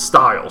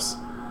styles.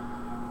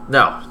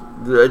 No,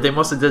 they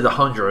must have did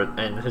 100,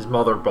 and his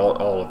mother bought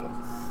all of them.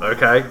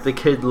 Okay, the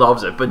kid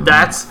loves it, but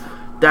that's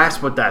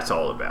what that's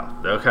all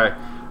about. Okay,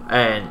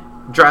 and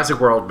Jurassic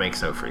World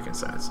makes no freaking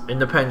sense.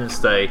 Independence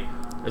Day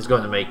is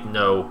going to make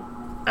no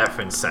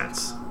effing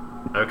sense.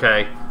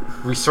 Okay,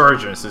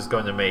 Resurgence is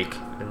going to make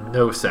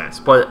no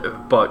sense, but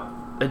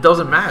it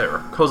doesn't matter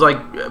because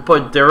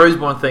but there is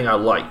one thing I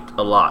liked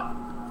a lot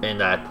in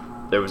that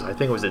I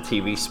think it was a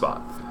TV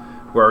spot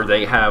where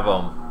they have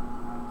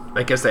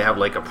I guess they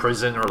have a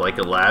prison or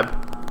a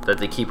lab that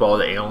they keep all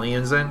the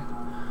aliens in,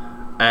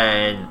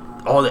 and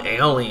all the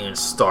aliens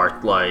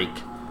start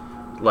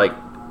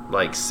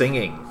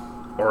singing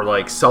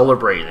or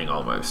celebrating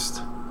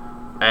almost,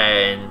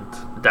 and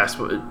that's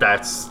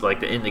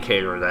the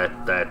indicator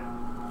that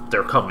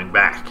they're coming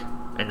back,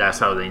 and that's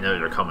how they know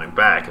they're coming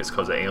back is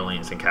because the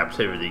aliens in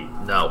captivity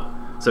know.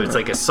 So it's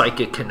like a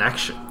psychic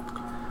connection.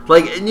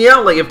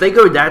 If they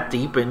go that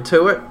deep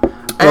into it.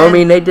 Well, I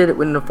mean, they did it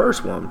in the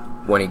first one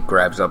when he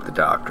grabs up the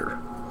doctor.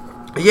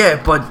 Yeah,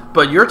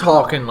 but you're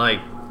talking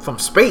from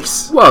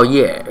space. Well,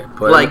 yeah,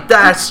 but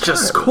that's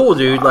just cool,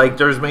 dude.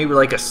 There's maybe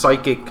a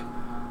psychic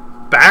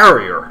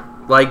barrier.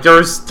 They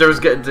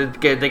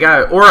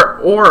got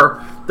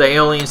or the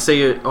aliens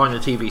see it on the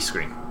TV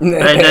screen, and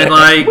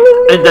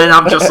then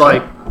I'm just all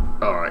right.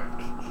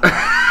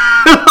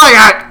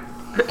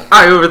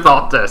 I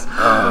overthought this,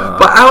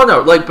 but I don't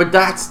know. But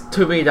that's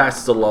to me,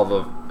 that's the love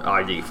of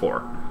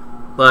ID4.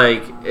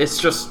 It's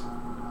just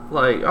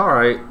all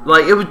right.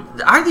 It would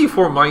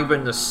ID4 might have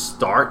been the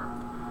start,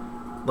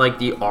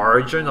 the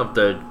origin of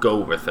the Go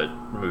With It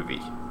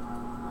movie.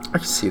 I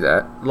can see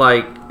that.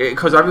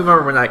 Because I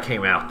remember when that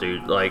came out,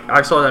 dude.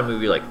 I saw that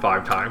movie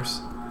 5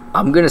 times.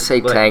 I'm gonna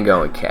say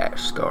Tango and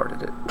Cash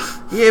started it.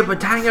 Yeah,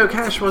 but Tango and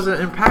Cash wasn't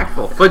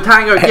impactful. But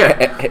Tango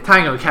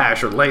and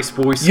Cash or Lace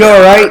Boys. You're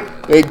alright.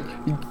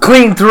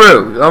 Clean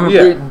through.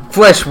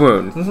 Flesh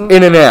wound. Mm-hmm.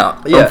 In and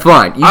out. Yeah. I'm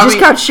fine. You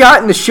just got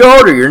shot in the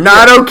shoulder. You're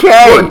not okay.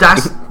 Well,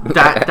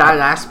 that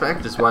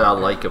aspect is what I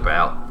like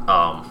about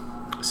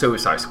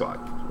Suicide Squad.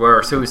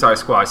 Where Suicide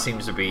Squad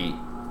seems to be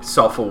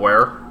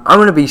self-aware. I'm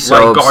gonna be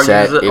so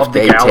upset if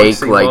they take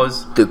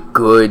the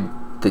good,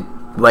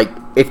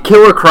 if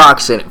Killer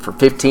Croc's in it for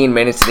 15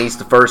 minutes and he's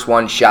the first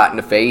one shot in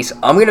the face,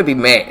 I'm gonna be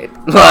mad.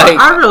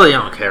 I really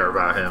don't care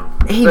about him.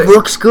 He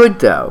looks good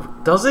though.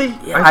 Does he?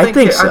 Yeah, I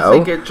think so. I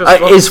think it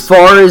just as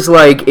far as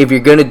if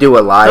you're gonna do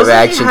a live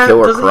action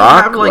Killer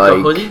Croc, he have,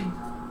 a hoodie?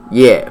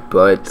 Yeah,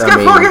 but he's got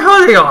a fucking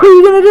hoodie on. What are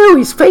you gonna do?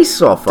 His face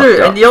is all fucked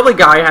up. And the other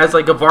guy has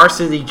a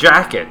varsity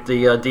jacket.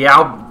 The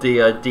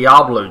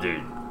Diablo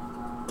dude.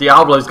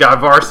 Diablo's got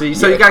varsity.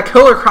 So you got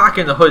Killer Croc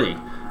in the hoodie.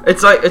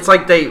 It's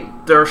like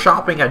they're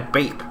shopping at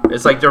Bape.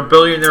 It's like they're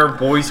Billionaire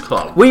Boys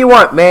Club. What do you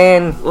want,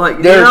 man?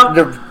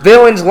 They're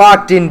villains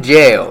locked in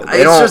jail.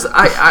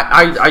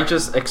 I would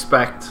just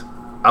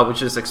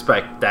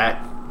expect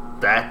that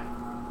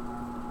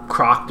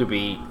Croc to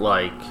be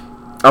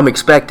I'm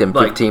expecting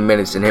 15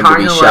 minutes and him to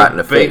be shot in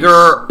the face.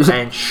 Bigger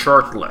and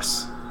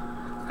shirtless.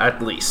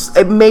 at least.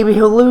 Maybe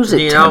he'll lose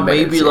it.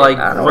 Maybe in. like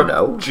I don't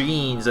know.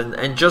 jeans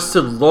and just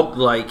to look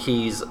like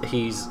he is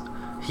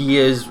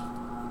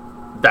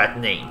that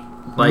name.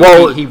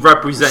 Like he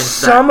represents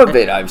some that. of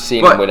it. I've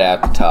seen him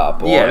without the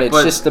top on. Yeah,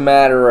 it's just a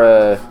matter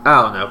of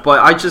I don't know, but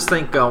I just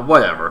think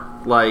whatever.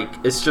 Like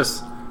it's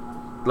just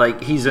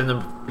like he's in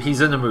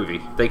the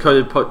movie. They could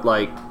have put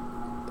like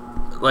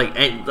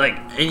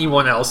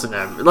anyone else in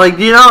that. Like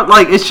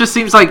like it just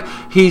seems like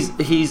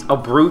he's a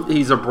brute.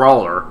 He's a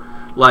brawler.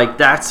 Like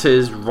that's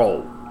his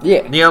role.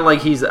 Yeah.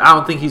 Like I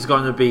don't think he's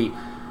going to be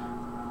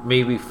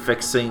maybe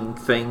fixing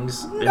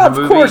things in the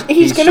movie. Of course,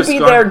 he's going to be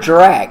their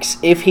Drax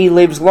if he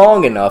lives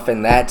long enough,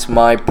 and that's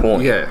my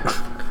point. Yeah.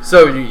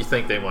 So you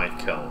think they might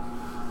kill him?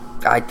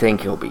 I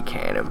think he'll be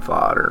cannon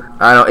fodder.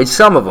 I don't.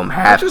 Some of them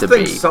have to be. I just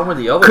think some of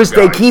the other because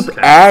they keep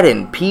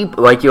adding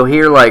people. Like you'll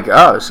hear like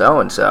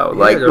so and so,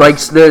 like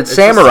the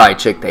samurai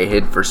chick they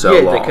hid for so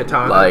long. Yeah, the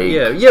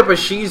katana. But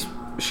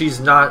she's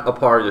not a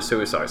part of the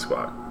Suicide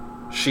Squad.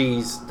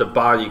 She's the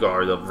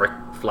bodyguard of Rick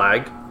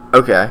Flag.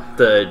 Okay.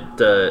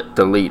 The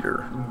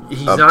leader.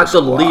 He's not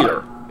the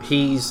leader.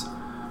 He's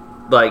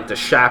like the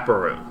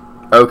chaperone.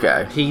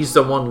 Okay. He's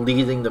the one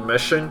leading the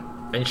mission,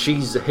 and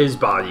she's his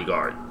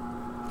bodyguard.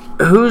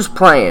 Who's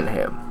playing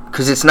him?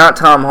 Because it's not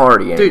Tom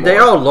Hardy anymore. Dude, they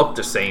all look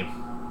the same.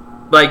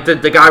 Like the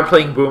guy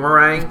playing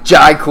Boomerang.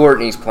 Jai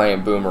Courtney's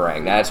playing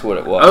Boomerang. That's what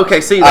it was. Okay,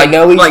 see, I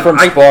know he's from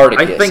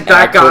Spartacus. I think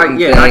that guy.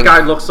 Yeah, that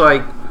guy looks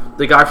like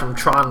the guy from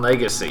Tron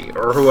Legacy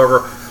or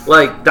whoever.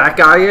 Like that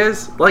guy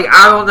is. Like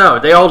I don't know.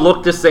 They all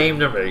look the same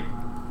to me.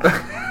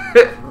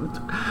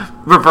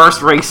 Reverse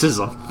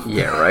racism.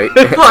 Yeah, right.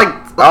 Like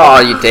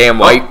you damn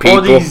white people.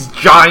 All these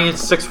giant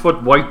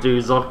 6-foot white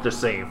dudes look the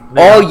same.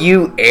 All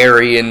you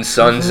Aryan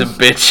sons of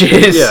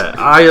bitches. Yeah,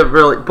 I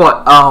really.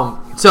 But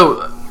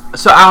so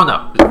I don't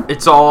know.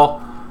 It's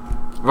all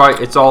right.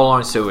 It's all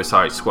on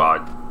Suicide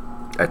Squad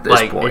at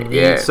this point.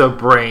 Yeah. So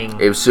bring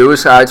if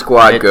Suicide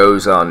Squad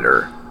goes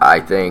under, I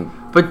think.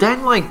 But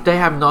then they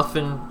have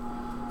nothing.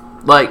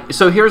 Like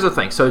so, here's the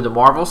thing. So the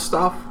Marvel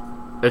stuff,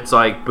 it's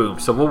like boom,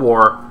 Civil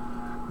War.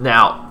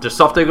 Now the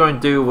stuff they're going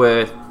to do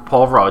with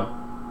Paul Rudd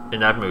in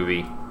that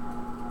movie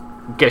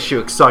gets you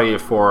excited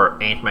for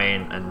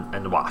Ant-Man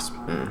and the Wasp.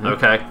 Mm-hmm.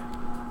 Okay.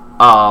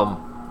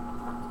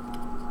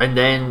 And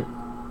then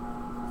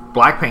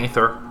Black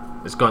Panther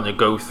is going to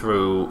go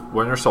through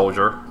Winter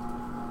Soldier,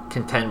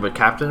 contend with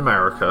Captain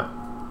America.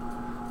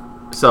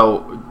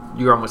 So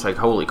you're almost like,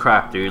 holy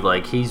crap, dude!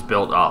 Like he's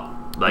built up.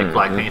 Like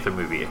Black Panther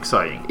movie,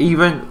 exciting.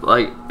 Even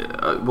like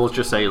we'll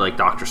just say like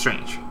Doctor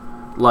Strange,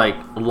 like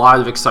a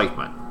lot of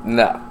excitement.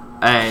 No,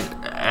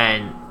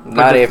 and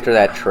not after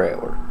that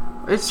trailer.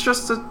 It's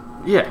just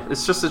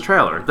a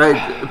trailer.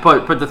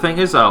 But the thing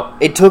is though,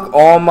 it took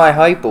all my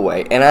hype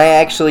away, and I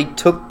actually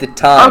took the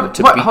time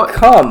to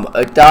become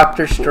a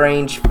Doctor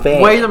Strange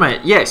fan. Wait a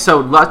minute, yeah. So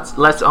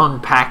let's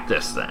unpack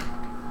this then.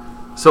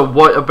 So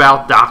what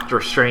about Doctor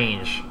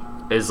Strange?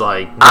 Is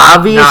like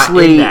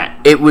obviously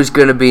it was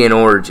going to be an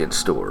origin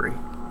story,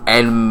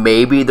 and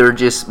maybe they're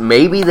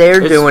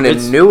doing a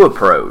new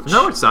approach.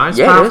 No, it's not. It's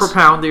pound for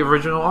pound the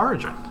original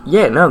origin.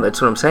 Yeah, no,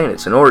 that's what I'm saying.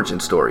 It's an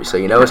origin story, so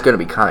it's going to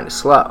be kind of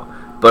slow.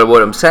 But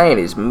what I'm saying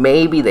is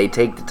maybe they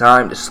take the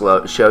time to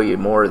show you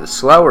more of the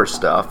slower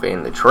stuff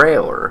in the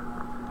trailer,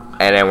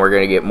 and then we're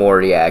going to get more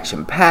of the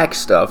action-packed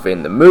stuff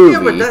in the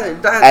movie,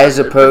 as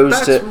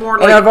opposed to.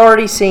 And I've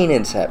already seen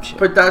Inception,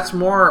 but that's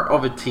more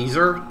of a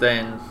teaser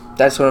than.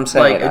 That's what I'm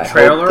saying. Like a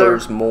trailer, I hope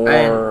there's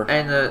more,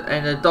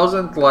 and it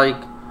doesn't like.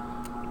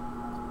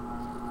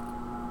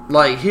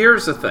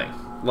 Here's the thing,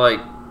 like,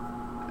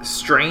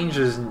 Strange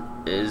is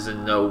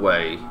in no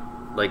way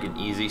like an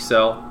easy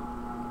sell.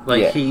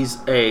 Like he's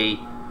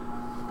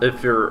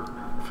if you're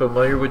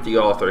familiar with the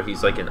author,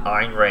 he's like an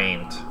Ayn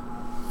Rand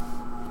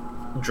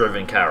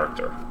driven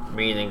character,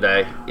 meaning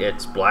that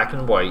it's black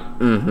and white.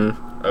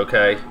 Mm-hmm.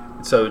 Okay,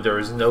 so there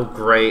is no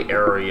gray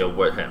area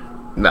with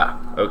him. No.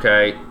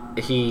 Okay,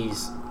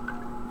 he's.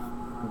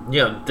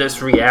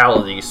 This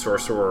reality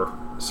sorcerer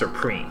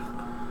supreme.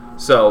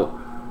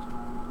 So,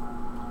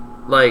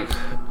 like,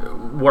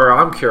 where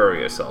I'm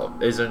curious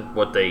of isn't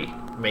what they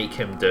make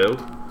him do,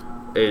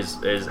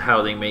 is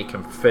how they make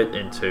him fit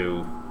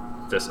into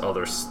this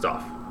other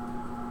stuff.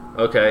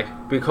 Okay,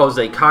 because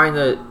they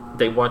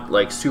want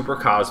like super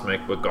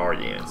cosmic with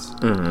Guardians,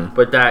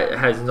 but that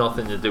has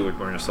nothing to do with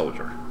Winter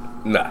Soldier.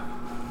 No.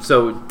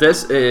 So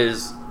this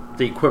is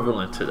the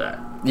equivalent to that.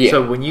 Yeah.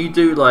 So when you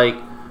do like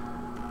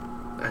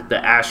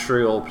the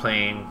astral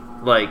plane,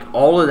 like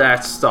all of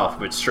that stuff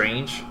with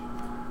Strange,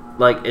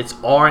 like it's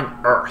on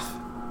Earth,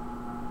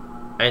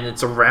 and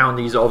it's around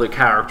these other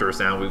characters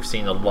now we've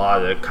seen a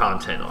lot of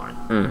content on.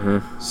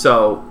 Mm-hmm.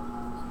 So,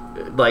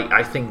 like,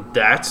 I think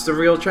that's the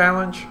real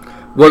challenge.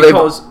 Well,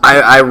 because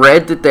I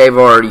read that they've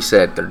already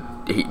said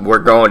we're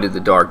going to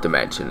the dark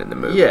dimension in the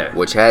movie,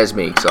 which has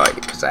me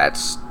excited because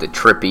that's the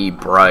trippy,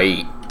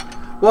 bright,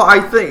 Well,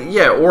 I think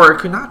or it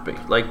could not be.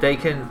 Like they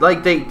can,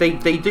 like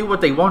they do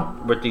what they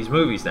want with these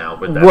movies now.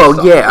 With that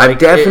stuff. Yeah, like, I've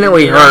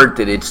definitely heard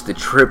that it's the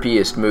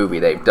trippiest movie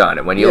they've done,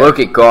 and when you look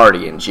at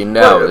Guardians, you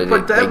know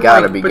that they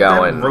got to be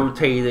going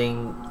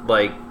rotating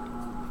like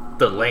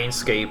the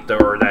landscape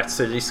or that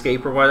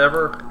cityscape or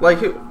whatever.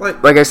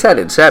 Like I said,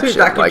 Inception. Dude,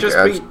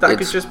 that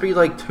could just be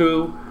like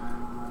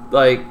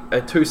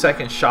a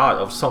 2-second shot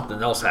of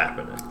something else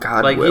happening.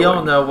 God like willing. You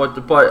don't know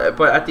what.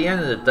 But at the end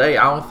of the day,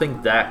 I don't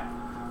think that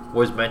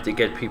was meant to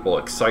get people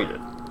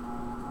excited.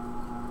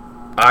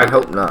 I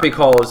hope not,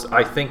 because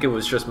I think it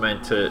was just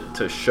meant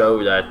to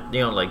show that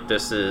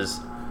this is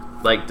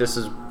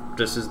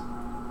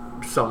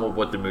some of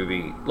what the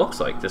movie looks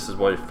like. This is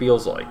what it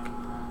feels like.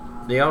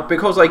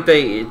 Because like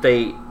they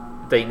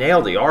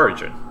nailed the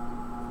origin.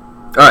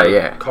 Oh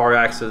yeah, car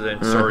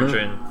accident,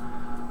 surgeon.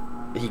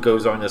 He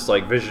goes on this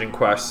like vision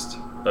quest.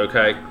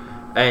 Okay,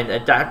 and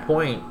at that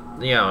point,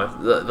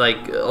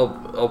 like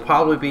it'll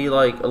probably be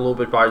like a little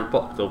bit by the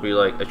book. There'll be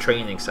like a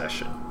training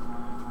session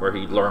where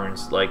he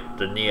learns like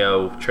the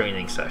Neo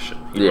training session.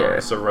 He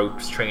learns the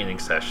ropes training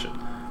session.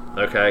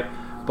 Okay,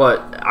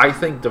 but I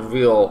think the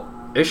real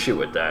issue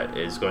with that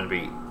is going to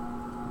be,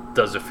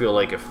 does it feel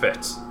like it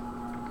fits?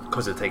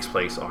 Because it takes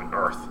place on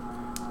Earth,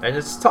 and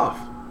it's tough,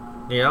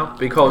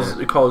 because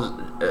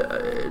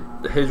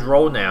his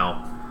role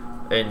now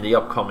in the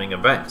upcoming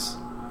events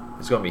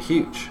is going to be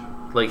huge.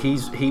 Like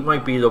he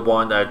might be the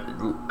one that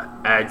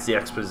adds the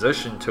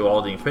exposition to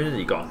all the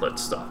Infinity Gauntlet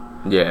stuff.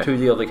 Yeah. To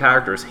the other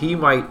characters, he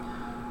might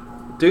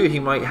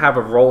have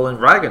a role in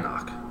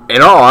Ragnarok. In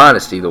all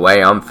honesty, the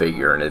way I'm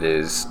figuring it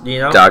is,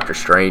 Doctor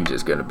Strange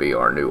is going to be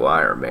our new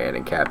Iron Man,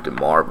 and Captain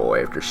Marvel,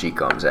 after she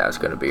comes out, is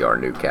going to be our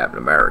new Captain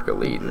America,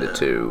 leading the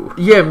two.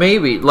 Yeah,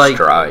 maybe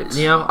strides.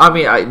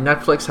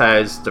 Netflix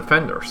has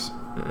Defenders,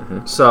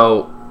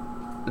 so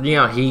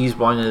he's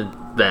one of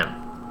them.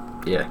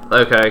 Yeah.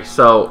 Okay,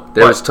 so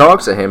there was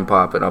talks of him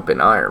popping up in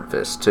Iron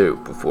Fist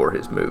too before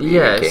his movie.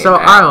 Yeah, so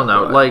I don't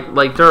know.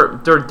 Like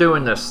they're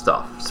doing this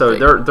stuff, so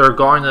they're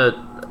going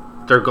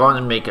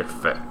to make it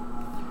fit.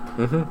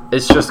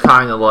 It's just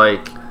kind of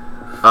like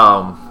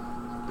I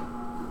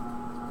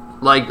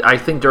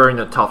think they're in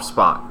a tough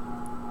spot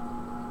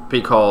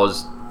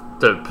because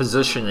the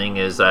positioning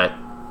is that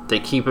they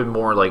keep it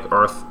more like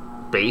Earth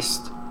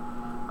based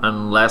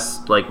and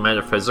less like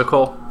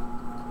metaphysical.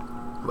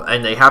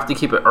 And they have to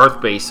keep it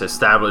Earth-based to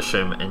establish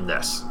him in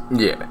this.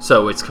 Yeah.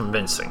 So it's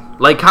convincing.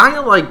 Like, kind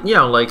of like,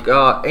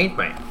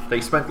 Ant-Man. They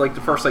spent, like,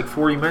 the first,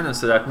 40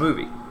 minutes of that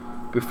movie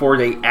before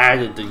they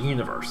added the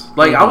universe.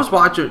 Like, I was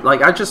watching,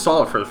 I just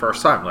saw it for the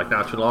first time,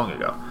 not too long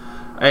ago.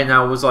 And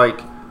I was,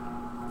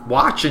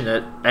 watching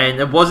it,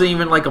 and it wasn't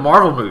even, a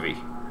Marvel movie.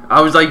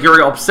 I was,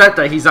 you're upset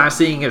that he's not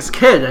seeing his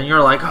kid, and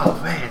you're like, oh,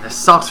 man, this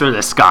sucks for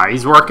this guy.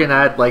 He's working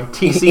at,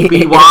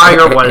 TCBY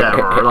or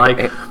whatever,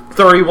 or,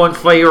 31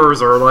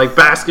 Flavors or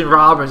Baskin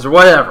Robbins or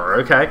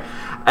whatever, okay?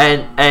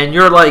 And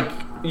you're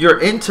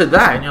into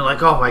that, and you're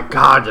like, oh my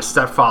god, the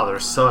stepfather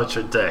is such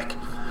a dick.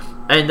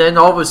 And then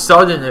all of a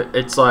sudden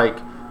it's like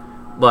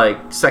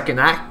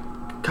second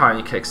act kind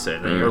of kicks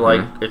in, and you're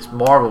like, it's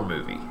Marvel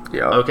movie.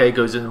 Yeah. Okay, it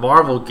goes in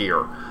Marvel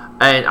gear.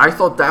 And I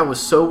thought that was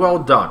so well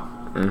done.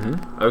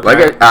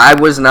 Okay. I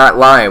was not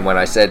lying when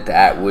I said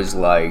that was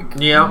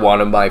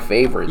one of my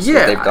favorites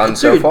that they've done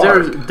so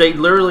far. They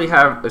literally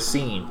have a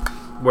scene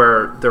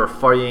where they're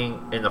fighting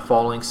in a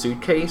falling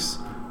suitcase,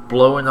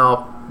 blowing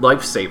up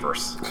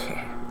lifesavers.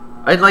 Yeah.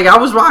 And I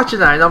was watching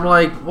that, and I'm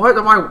like, what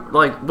am I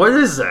what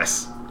is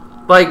this?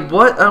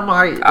 What am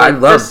I? I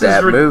love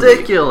that movie. This is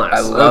ridiculous. I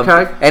love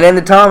it. And then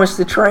the Thomas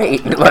the Train,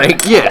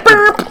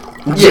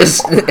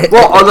 Yes.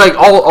 Well,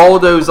 all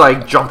those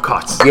jump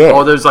cuts,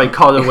 all those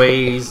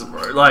cutaways,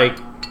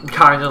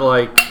 kind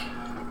of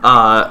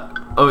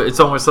it's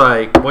almost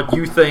like what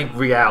you think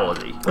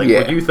reality,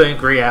 what you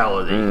think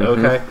reality,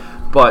 okay.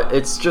 But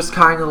it's just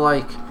kind of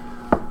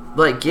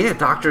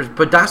doctors.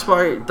 But that's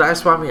why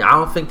I mean, I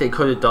don't think they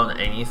could have done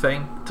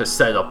anything to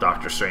set up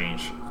Doctor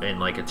Strange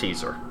in a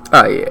teaser.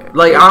 Oh yeah.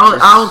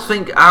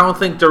 I don't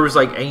think there was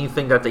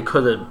anything that they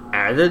could have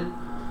added.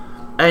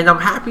 And I'm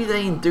happy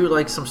they didn't do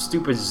some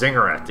stupid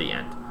zinger at the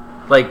end,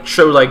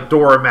 show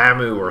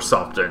Dormammu or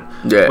something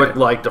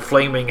with the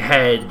flaming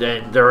head,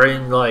 and they're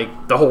in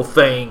the whole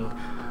thing.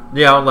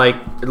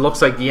 It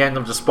looks like the end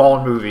of the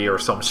Spawn movie or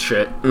some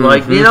shit.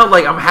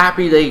 I'm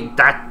happy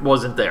that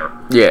wasn't there.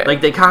 Yeah.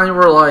 They kind of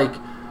were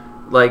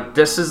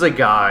this is a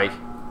guy.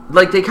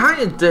 They kind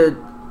of did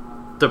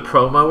the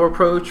promo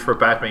approach for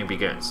Batman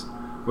Begins,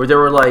 where they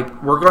were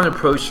we're going to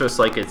approach this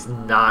it's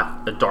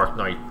not a Dark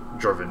Knight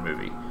driven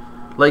movie.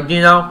 We're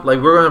going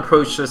to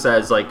approach this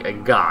as a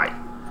guy.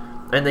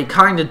 And they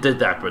kind of did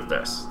that with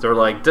this. They're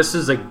this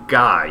is a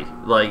guy.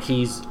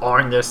 He's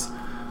on this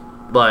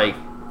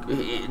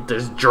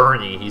this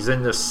journey, he's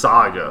in this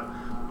saga,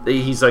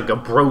 he's a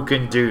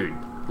broken dude,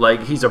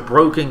 he's a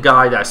broken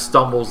guy that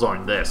stumbles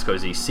on this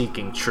because he's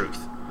seeking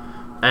truth.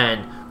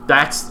 And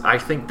I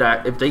think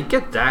that if they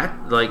get that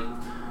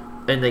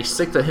and they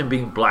stick to him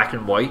being black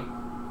and white,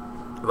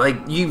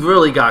 you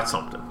really got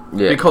something.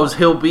 Because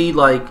he'll be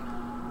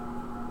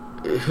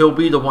he'll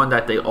be the one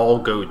that they all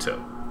go to.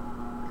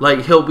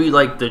 Like, he'll be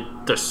like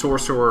the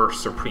Sorcerer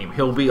Supreme.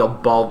 He'll be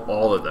above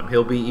all of them.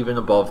 He'll be even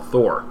above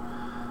Thor.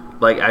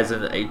 Like, as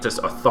a just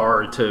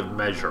authoritative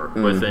measure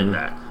within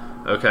that.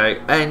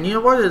 Okay? And you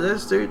know what it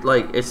is, dude?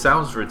 Like, it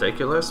sounds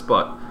ridiculous,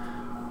 but,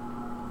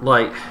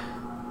 like,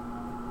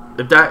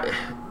 if that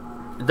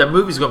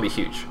movie's going to be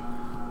huge.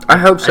 I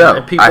hope so.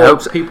 And people, I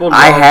hope so.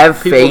 I have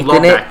faith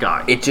in it.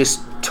 Guy. It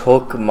just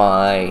took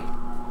my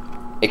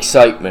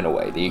excitement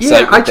away. The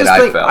excitement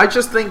I felt. I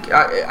just think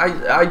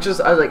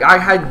I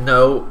had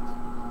no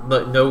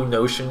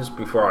notions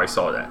before I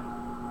saw that.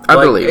 I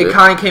believe it. It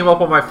kind of came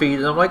up on my feed,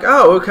 and I'm like,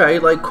 oh, okay,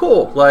 like,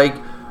 cool. Like,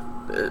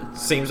 it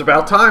seems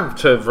about time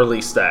to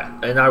release that.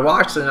 And I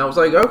watched it, and I was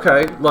like,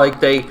 okay, like,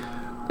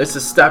 it's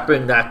a step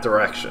in that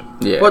direction.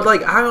 Yeah. But,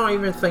 like, I don't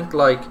even think,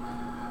 like,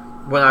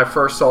 when I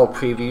first saw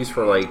previews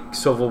for, like,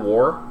 Civil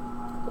War,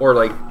 or,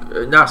 like,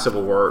 not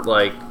Civil War,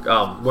 like,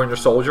 Winter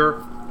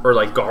Soldier, or,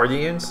 like,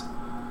 Guardians,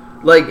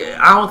 like,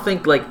 I don't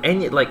think, like,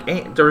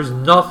 there's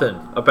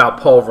nothing about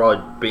Paul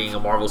Rudd being a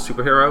Marvel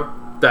superhero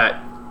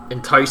that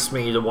enticed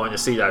me to want to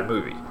see that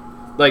movie.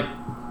 Like,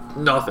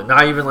 nothing.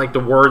 Not even, like, the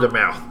word of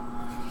mouth.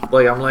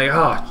 Like, I'm like,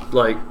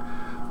 like,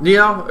 you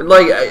know,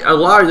 like, a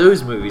lot of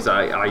those movies,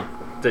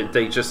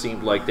 they just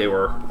seemed like they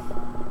were,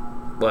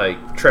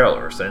 like,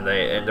 trailers, and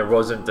there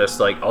wasn't this,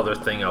 like, other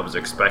thing I was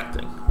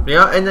expecting. You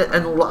know, and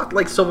a lot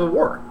like Civil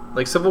War.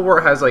 Like, Civil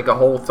War has, like, a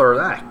whole third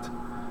act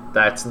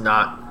that's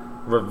not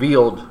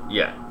revealed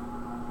yet.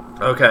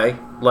 Okay?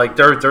 Like,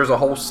 there's a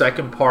whole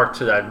second part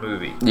to that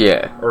movie.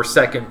 Yeah. Or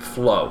second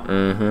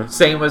flow.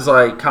 Same as,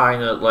 like,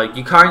 kind of, like,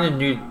 you kind of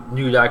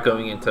knew that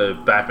going into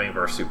Batman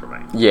vs.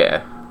 Superman.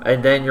 Yeah.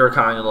 And then you're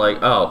kind of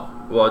like, oh,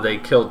 well, they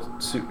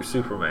killed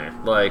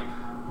Superman. Like,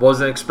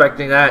 wasn't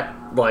expecting that,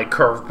 like,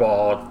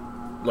 curveball,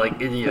 like,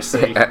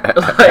 idiocy.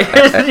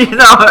 Like, you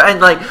know, and,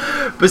 like,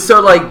 but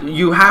so, like,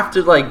 you have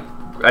to, like,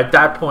 at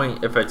that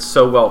point, if it's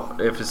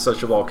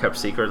such a well-kept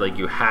secret, like,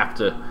 you have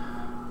to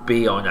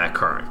be on that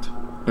current.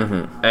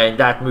 And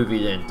that movie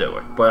didn't do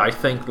it. But I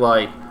think,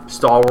 like,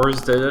 Star Wars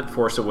did it,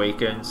 Force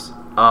Awakens.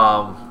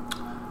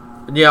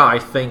 Yeah, I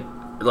think,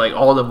 like,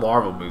 all the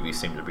Marvel movies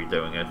seem to be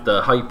doing it.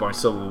 The hype on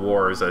Civil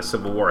War is that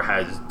Civil War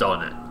has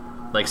done it.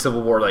 Like,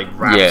 Civil War, like,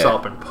 wraps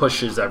up and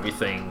pushes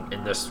everything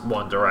in this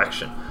one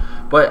direction.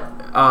 But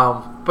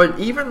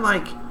even,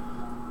 like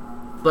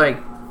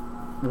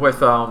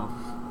with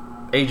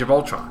Age of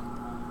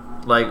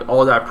Ultron, like,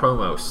 all that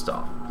promo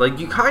stuff, like,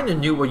 you kind of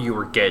knew what you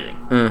were getting.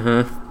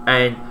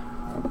 And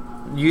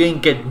you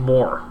didn't get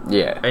more.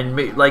 Yeah.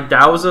 And, like,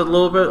 that was a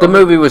little bit. The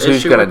movie was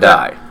Who's Gonna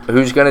Die.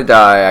 Who's Gonna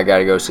Die? I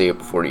gotta go see it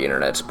before the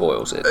internet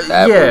spoils it.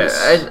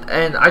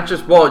 And I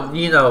just, well,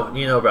 you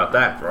know about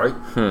that, right?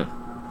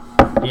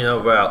 You know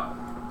about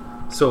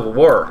Civil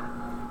War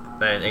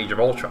and Age of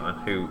Ultron,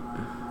 who,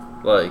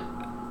 like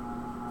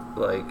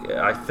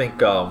I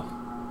think,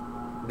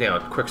 you know,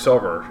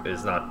 Quicksilver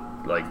is not,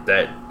 like,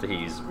 dead.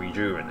 He's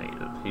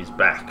rejuvenated. He's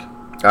back.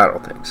 I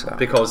don't think so.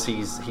 Because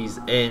he's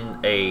in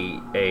a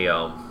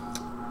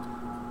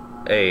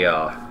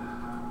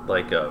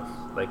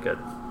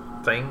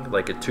thing,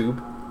 like a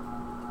tube.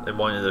 In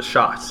one of the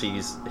shots,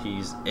 he's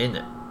in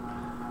it.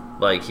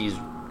 Like, he's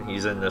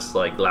in this,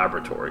 like,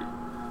 laboratory.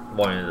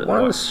 One of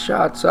the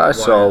shots I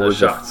saw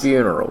was a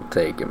funeral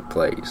taking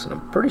place, and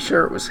I'm pretty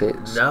sure it was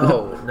his.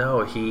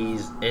 No,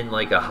 he's in,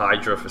 like, a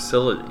Hydra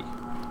facility.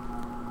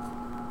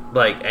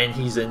 Like, and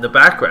he's in the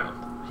background.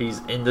 He's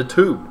in the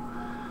tube.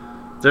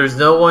 There's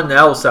no one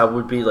else that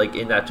would be, like,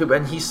 in that tube.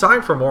 And he's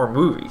signed for more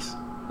movies.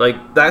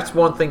 Like, that's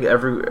one thing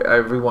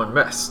everyone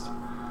missed.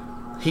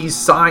 He's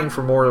signed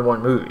for more than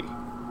one movie.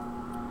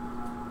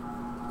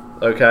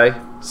 Okay?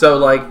 So,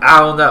 like, I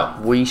don't know.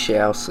 We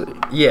shall see.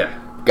 Yeah.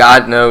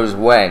 God knows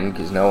when,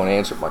 because no one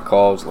answered my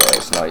calls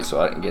last night, so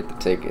I didn't get the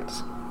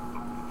tickets.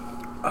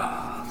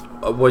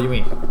 What do you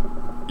mean?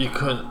 You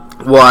couldn't...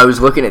 Well, I was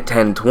looking at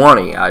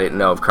 10:20. I didn't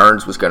know if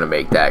Kearns was going to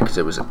make that because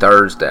it was a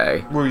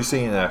Thursday. Where were you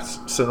seeing that?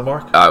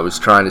 Cinemark? I was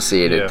trying to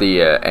see it at the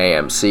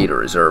AMC to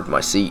reserve my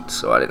seats,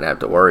 so I didn't have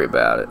to worry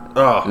about it.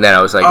 Oh. And then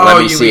I was like,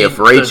 let me see if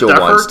Rachel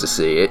wants to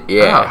see it.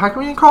 Yeah. Oh, how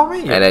come you didn't call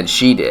me? And then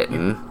she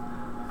didn't.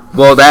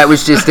 Well, that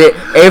was just it.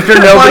 After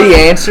nobody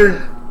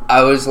answered,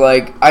 I was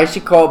like, I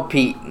should call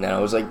Pete. And then I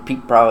was like,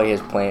 Pete probably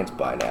has plans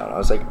by now. And I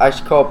was like, I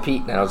should call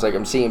Pete. And I was like,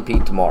 I'm seeing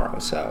Pete tomorrow.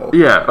 So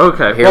yeah,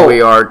 okay. Here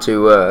we are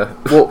to...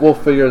 We'll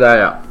figure that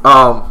out.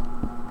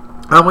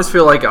 I almost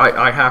feel like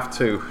I have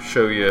to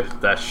show you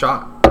that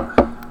shot.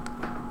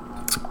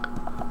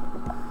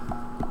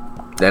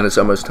 Then it's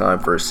almost time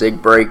for a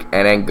cig break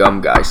and then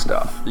gum guy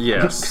stuff.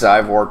 Yes. Because I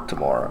have work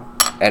tomorrow.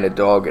 And a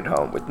dog at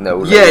home with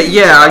no...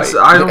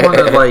 I don't want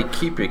to, like,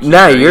 keep you...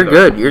 No, you're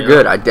good. You're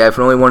good. I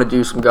definitely want to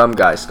do some gum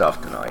guy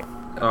stuff tonight.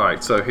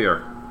 Alright, so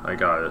here. I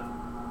got it.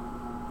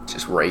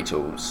 Just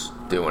Rachel's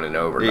doing an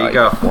overnight.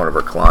 There you go. One of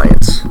her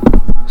clients.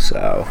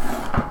 So...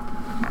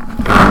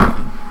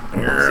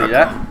 See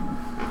that?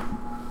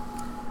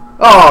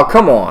 Oh,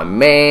 come on,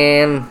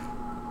 man.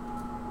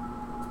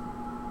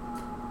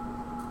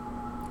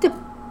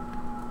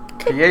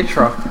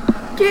 Pietro.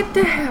 Get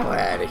the hell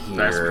out of here.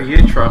 That's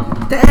Pietro.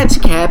 That's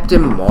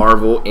Captain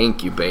Marvel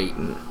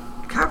incubating.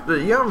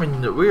 Captain, yeah, I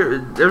mean,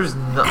 there's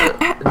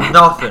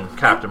nothing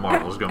Captain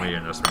Marvel's going to be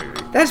in this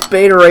movie. That's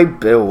Beta Ray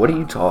Bill. What are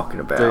you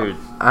talking about? Dude.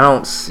 I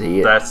don't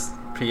see it. That's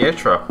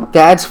Pietro.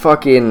 That's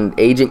fucking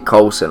Agent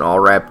Coulson all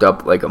wrapped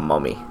up like a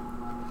mummy.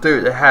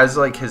 Dude, it has,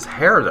 like, his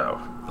hair,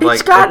 though.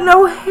 It's got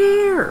no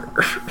hair.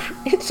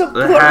 It's a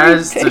blurry It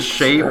has picture. the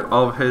shape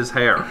of his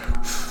hair.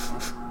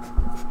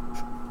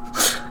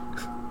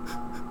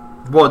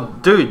 Well,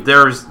 dude,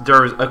 there's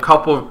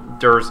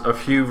a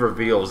few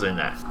reveals in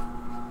that.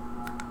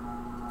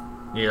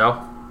 You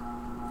know?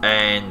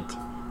 And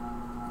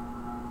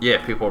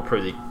yeah, people are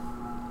pretty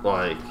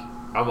like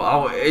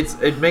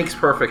it makes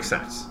perfect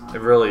sense.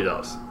 It really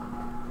does.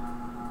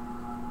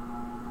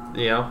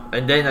 You know?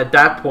 And then at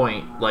that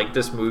point, like,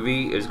 this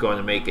movie is going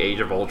to make Age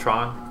of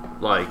Ultron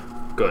like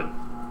good.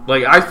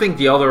 Like, I think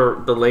the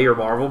later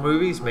Marvel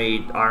movies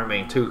made Iron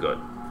Man 2 good.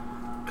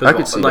 I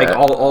could see like that.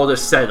 all the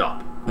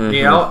setup. Mm-hmm.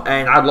 You know,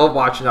 and I love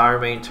watching Iron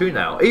Man 2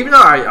 now. Even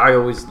though I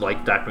always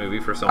liked that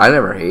movie for some reason. I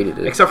never hated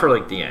it. Except for,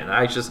 like, the end.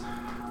 I just,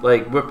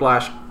 like,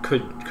 Whiplash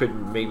could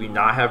maybe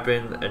not have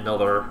been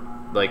another,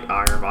 like,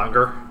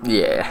 Ironmonger.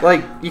 Yeah.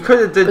 Like, you could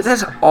have did...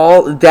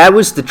 But that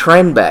was the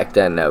trend back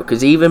then, though,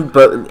 because even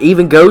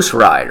Ghost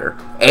Rider,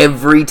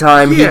 every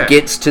time he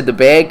gets to the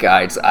bad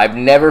guys, I've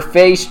never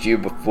faced you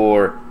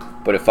before,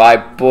 but if I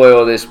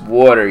boil this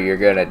water, you're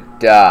gonna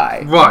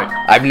die. Right.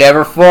 I've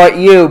never fought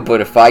you, but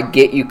if I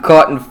get you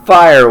caught in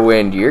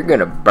firewind, you're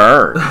gonna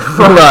burn.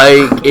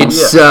 Like,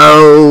 it's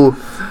so...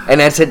 And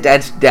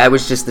that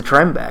was just the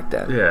trend back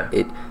then. Yeah.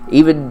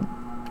 Even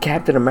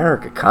Captain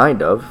America,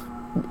 kind of.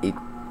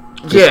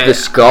 Yeah. The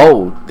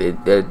skull,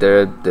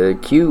 the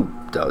cube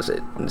does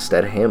it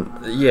instead of him.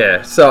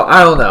 Yeah, so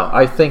I don't know.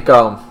 I think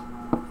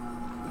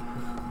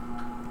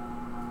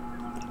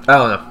I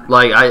don't know.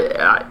 Like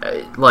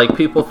I like,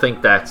 people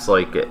think that's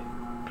like it.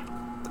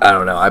 I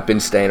don't know. I've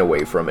been staying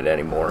away from it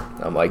anymore.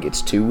 I'm like,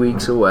 it's 2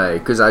 weeks away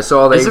because I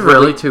saw they. Is it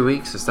really 2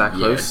 weeks? Is that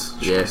close?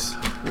 Yes.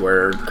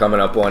 We're coming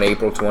up on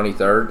April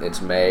 23rd.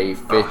 It's May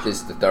 5th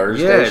is the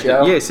Thursday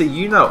show. Yeah. See,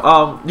 you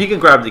know, you can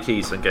grab the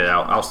keys and get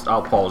out.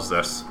 I'll pause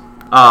this.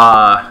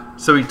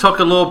 So we took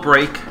a little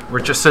break. We're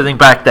just sitting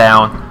back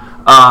down.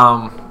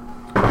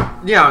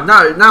 Yeah,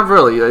 not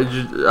really.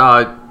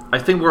 I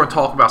think we're gonna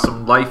talk about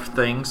some life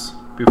things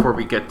before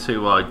we get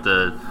to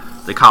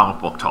the comic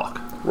book talk.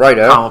 Right.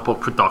 Comic book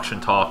production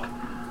talk.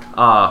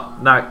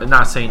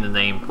 Not saying the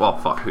name. Well,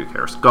 fuck, who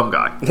cares? Gum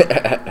Guy.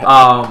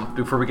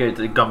 Before we get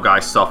to the Gum Guy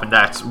stuff, and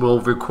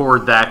we'll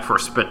record that for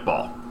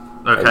Spitball.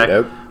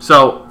 Okay.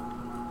 So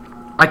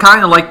I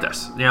kind of like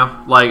this. You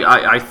know, like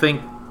I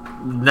think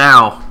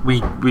now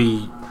we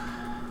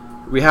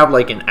have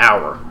like an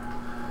hour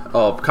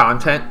of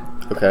content.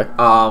 Okay.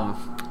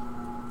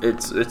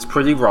 It's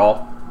pretty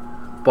raw,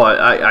 but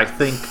I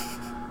think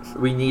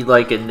we need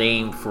like a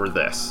name for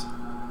this.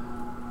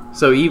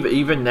 So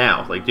even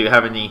now, like, do you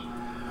have any?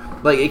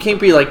 Like, it can't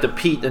be like the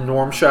Pete and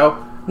Norm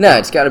show. No,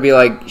 it's got to be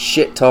like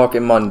Shit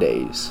Talking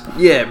Mondays.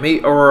 Yeah,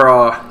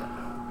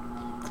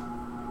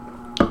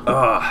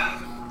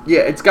 yeah,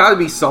 it's got to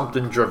be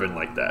something driven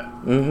like that.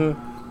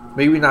 Mm-hmm.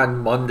 Maybe not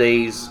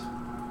Mondays.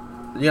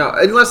 You know,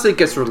 unless it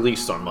gets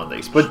released on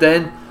Mondays. But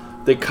then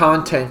the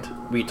content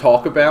we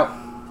talk about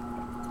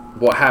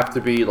will have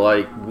to be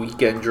like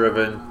weekend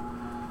driven,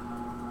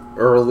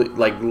 early,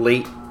 like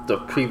late the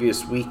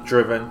previous week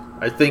driven.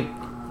 I think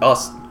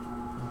us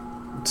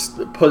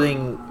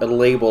putting a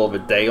label of a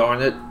day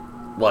on it,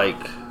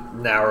 like,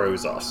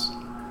 narrows us.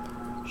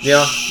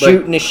 Yeah,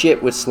 Shooting the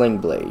shit with Sling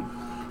Blade.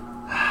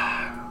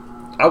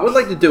 I would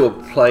like to do a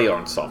play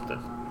on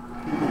something.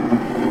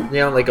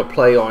 You know, like a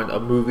play on a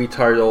movie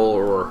title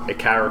or a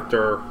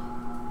character.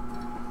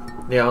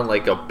 You know,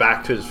 like a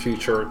Back to the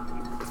Future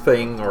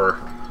thing, or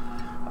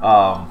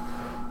so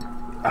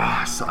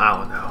I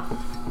don't know.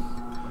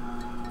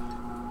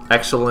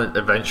 Excellent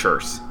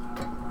Adventures,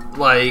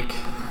 like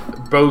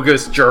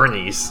Bogus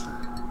Journeys,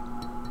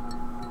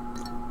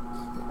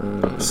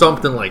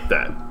 something like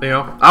that. You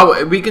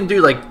know, we can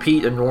do like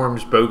Pete and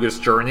Norm's Bogus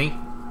Journey,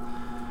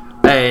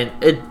 and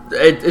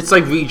it's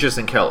like Regis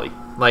and Kelly.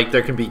 Like,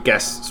 there can be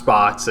guest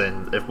spots,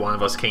 and if one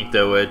of us can't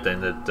do it,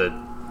 then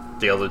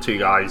the other two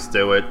guys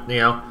do it. You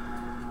know,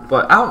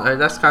 but I don't know.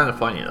 That's kind of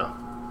funny though,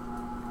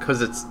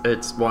 because it's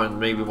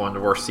maybe one of the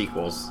worst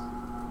sequels,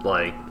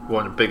 like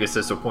one of the biggest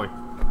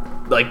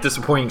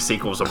disappointing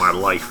sequels of my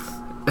life.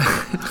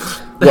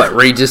 What,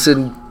 Regis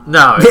and...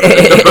 No,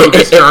 it's the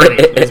Bogus Journey.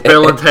 It's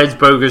Bill and Ted's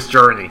Bogus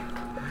Journey.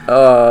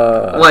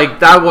 Like,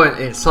 that went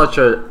in such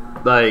a,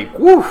 like,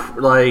 woof,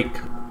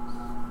 like,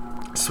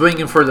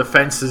 swinging for the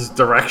fences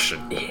direction.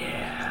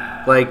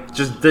 Yeah. Like,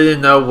 just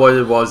didn't know what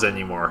it was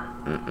anymore.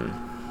 Mm-mm.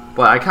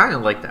 But I kind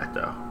of like that,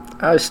 though.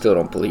 I still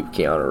don't believe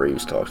Keanu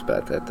Reeves talks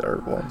about that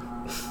third one.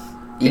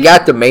 You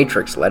got The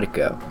Matrix, let it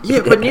go. Yeah,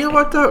 but you know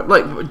what, though?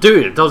 Like,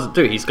 dude, it doesn't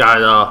do. He's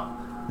got,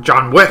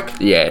 John Wick.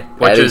 Yeah,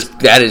 that is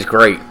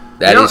great.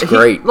 That is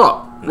great.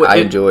 Look, I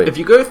enjoy it. If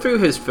you go through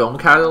his film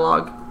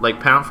catalog,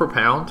 like pound for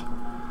pound,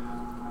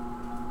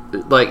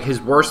 like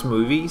his worst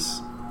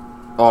movies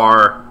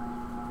are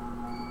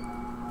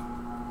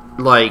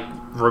like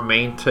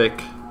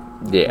romantic,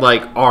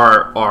 like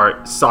are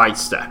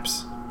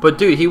sidesteps. But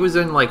dude, he was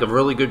in like a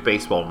really good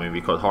baseball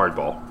movie called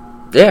Hardball.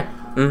 Yeah.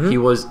 He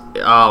was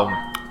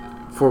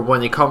for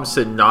when it comes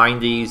to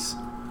 90s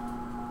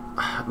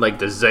like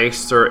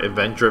disaster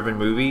event driven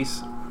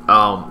movies,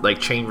 like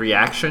Chain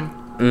Reaction.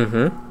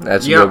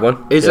 That's a good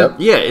one.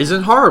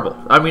 Isn't horrible.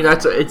 I mean,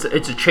 it's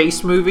a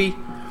chase movie,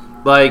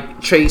 like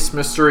chase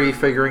mystery,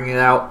 figuring it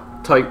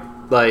out type,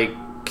 like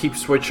keep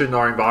switching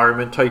our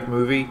environment type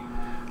movie.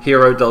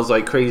 Hero does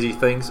like crazy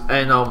things,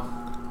 and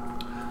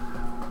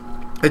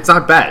it's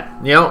not bad.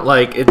 You know,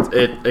 like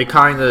it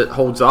kind of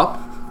holds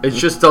up. It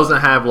just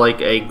doesn't have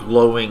like a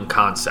glowing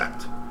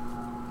concept,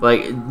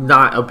 like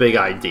not a big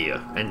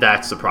idea, and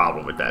that's the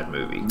problem with that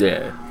movie.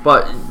 Yeah.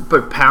 But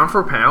pound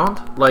for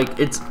pound, like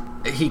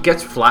he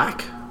gets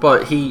flack,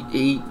 but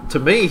he to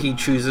me he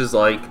chooses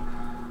like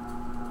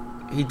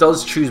he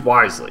does choose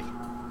wisely,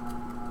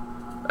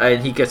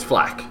 and he gets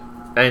flack,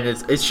 and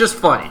it's just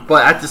funny.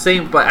 But at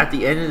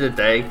the end of the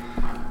day,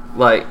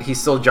 like he's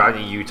still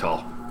Johnny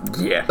Utah.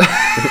 Yeah.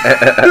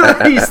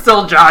 He's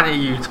still Johnny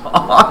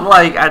Utah.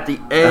 Like at the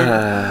end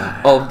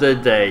of the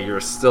day, you're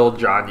still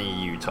Johnny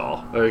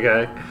Utah.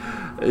 Okay,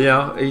 you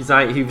know he's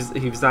not even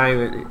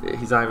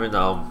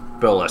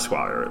Bill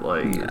Esquire,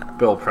 like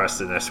Bill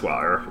Preston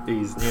Esquire.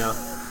 He's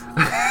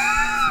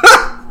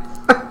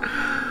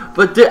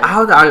But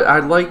I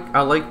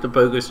like the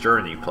Bogus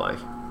Journey play.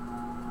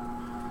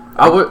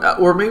 I would,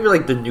 or maybe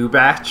like the New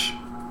Batch,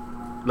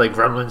 like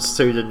Gremlins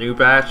 2, the New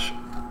Batch.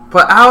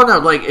 But I don't know,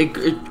 like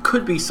it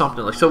could be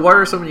something like. So what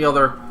are some of the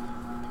other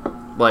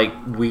like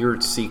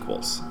weird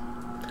sequels?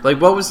 Like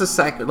what was the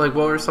second? Like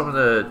what were some of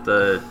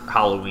the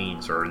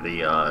Halloweens or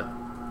the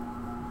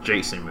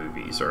Jason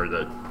movies or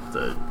the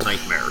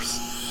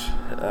Nightmares?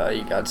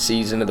 You got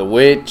Season of the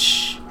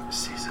Witch.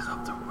 Season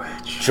of the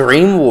Witch.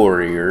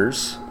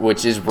 DreamWarriors,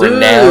 which is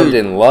renowned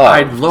and loved.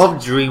 I love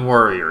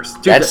DreamWarriors.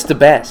 Dude, that's the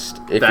best.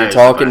 If you're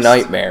talking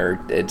Nightmare,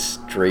 it's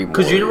DreamWarriors.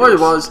 Because you know what it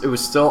was? It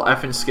was still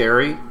effing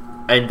scary.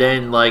 And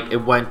then, like, it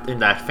went in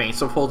that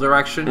fanciful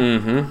direction.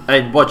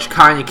 And which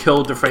kind of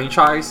killed the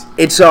franchise.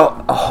 It's a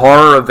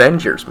horror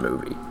Avengers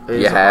movie.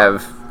 You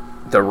have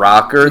the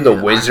Rocker, the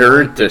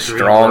Wizard, the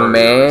Strong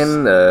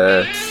Man.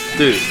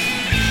 Dude,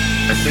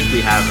 I think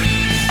we have it.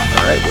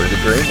 Alright, we're the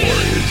Dream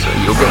Warriors, so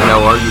you'll get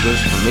no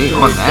arguments from me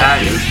on that.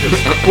 That is just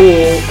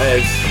cool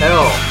as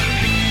hell.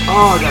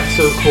 Oh, that's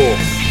so cool.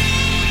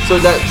 So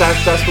that's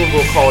what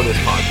we'll call this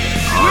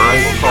podcast.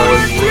 Alright, we'll call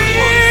it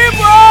Dream Warriors.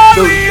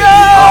 So,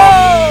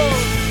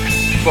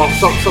 from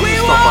some of the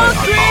stuff I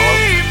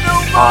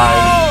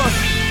follow,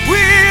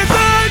 we're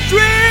the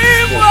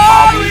Dream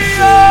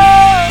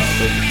Warriors.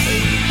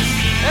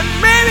 And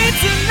maybe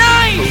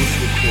tonight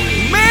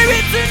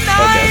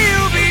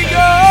you'll be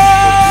gone.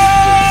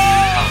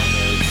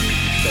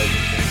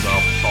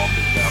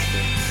 Talking about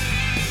things,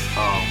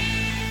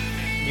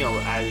 you know,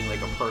 adding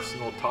like a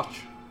personal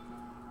touch,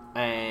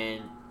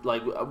 and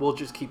like we'll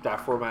just keep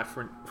that format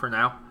for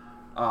now.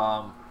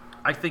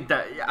 I think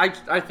that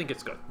I think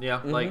it's good.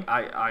 Yeah, like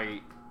I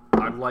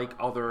like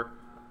other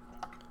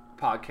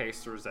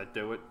podcasters that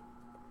do it,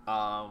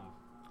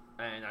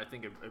 and I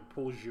think it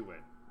pulls you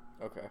in.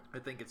 Okay. I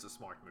think it's a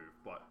smart move,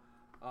 but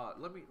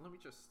let me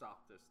just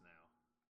stop this now.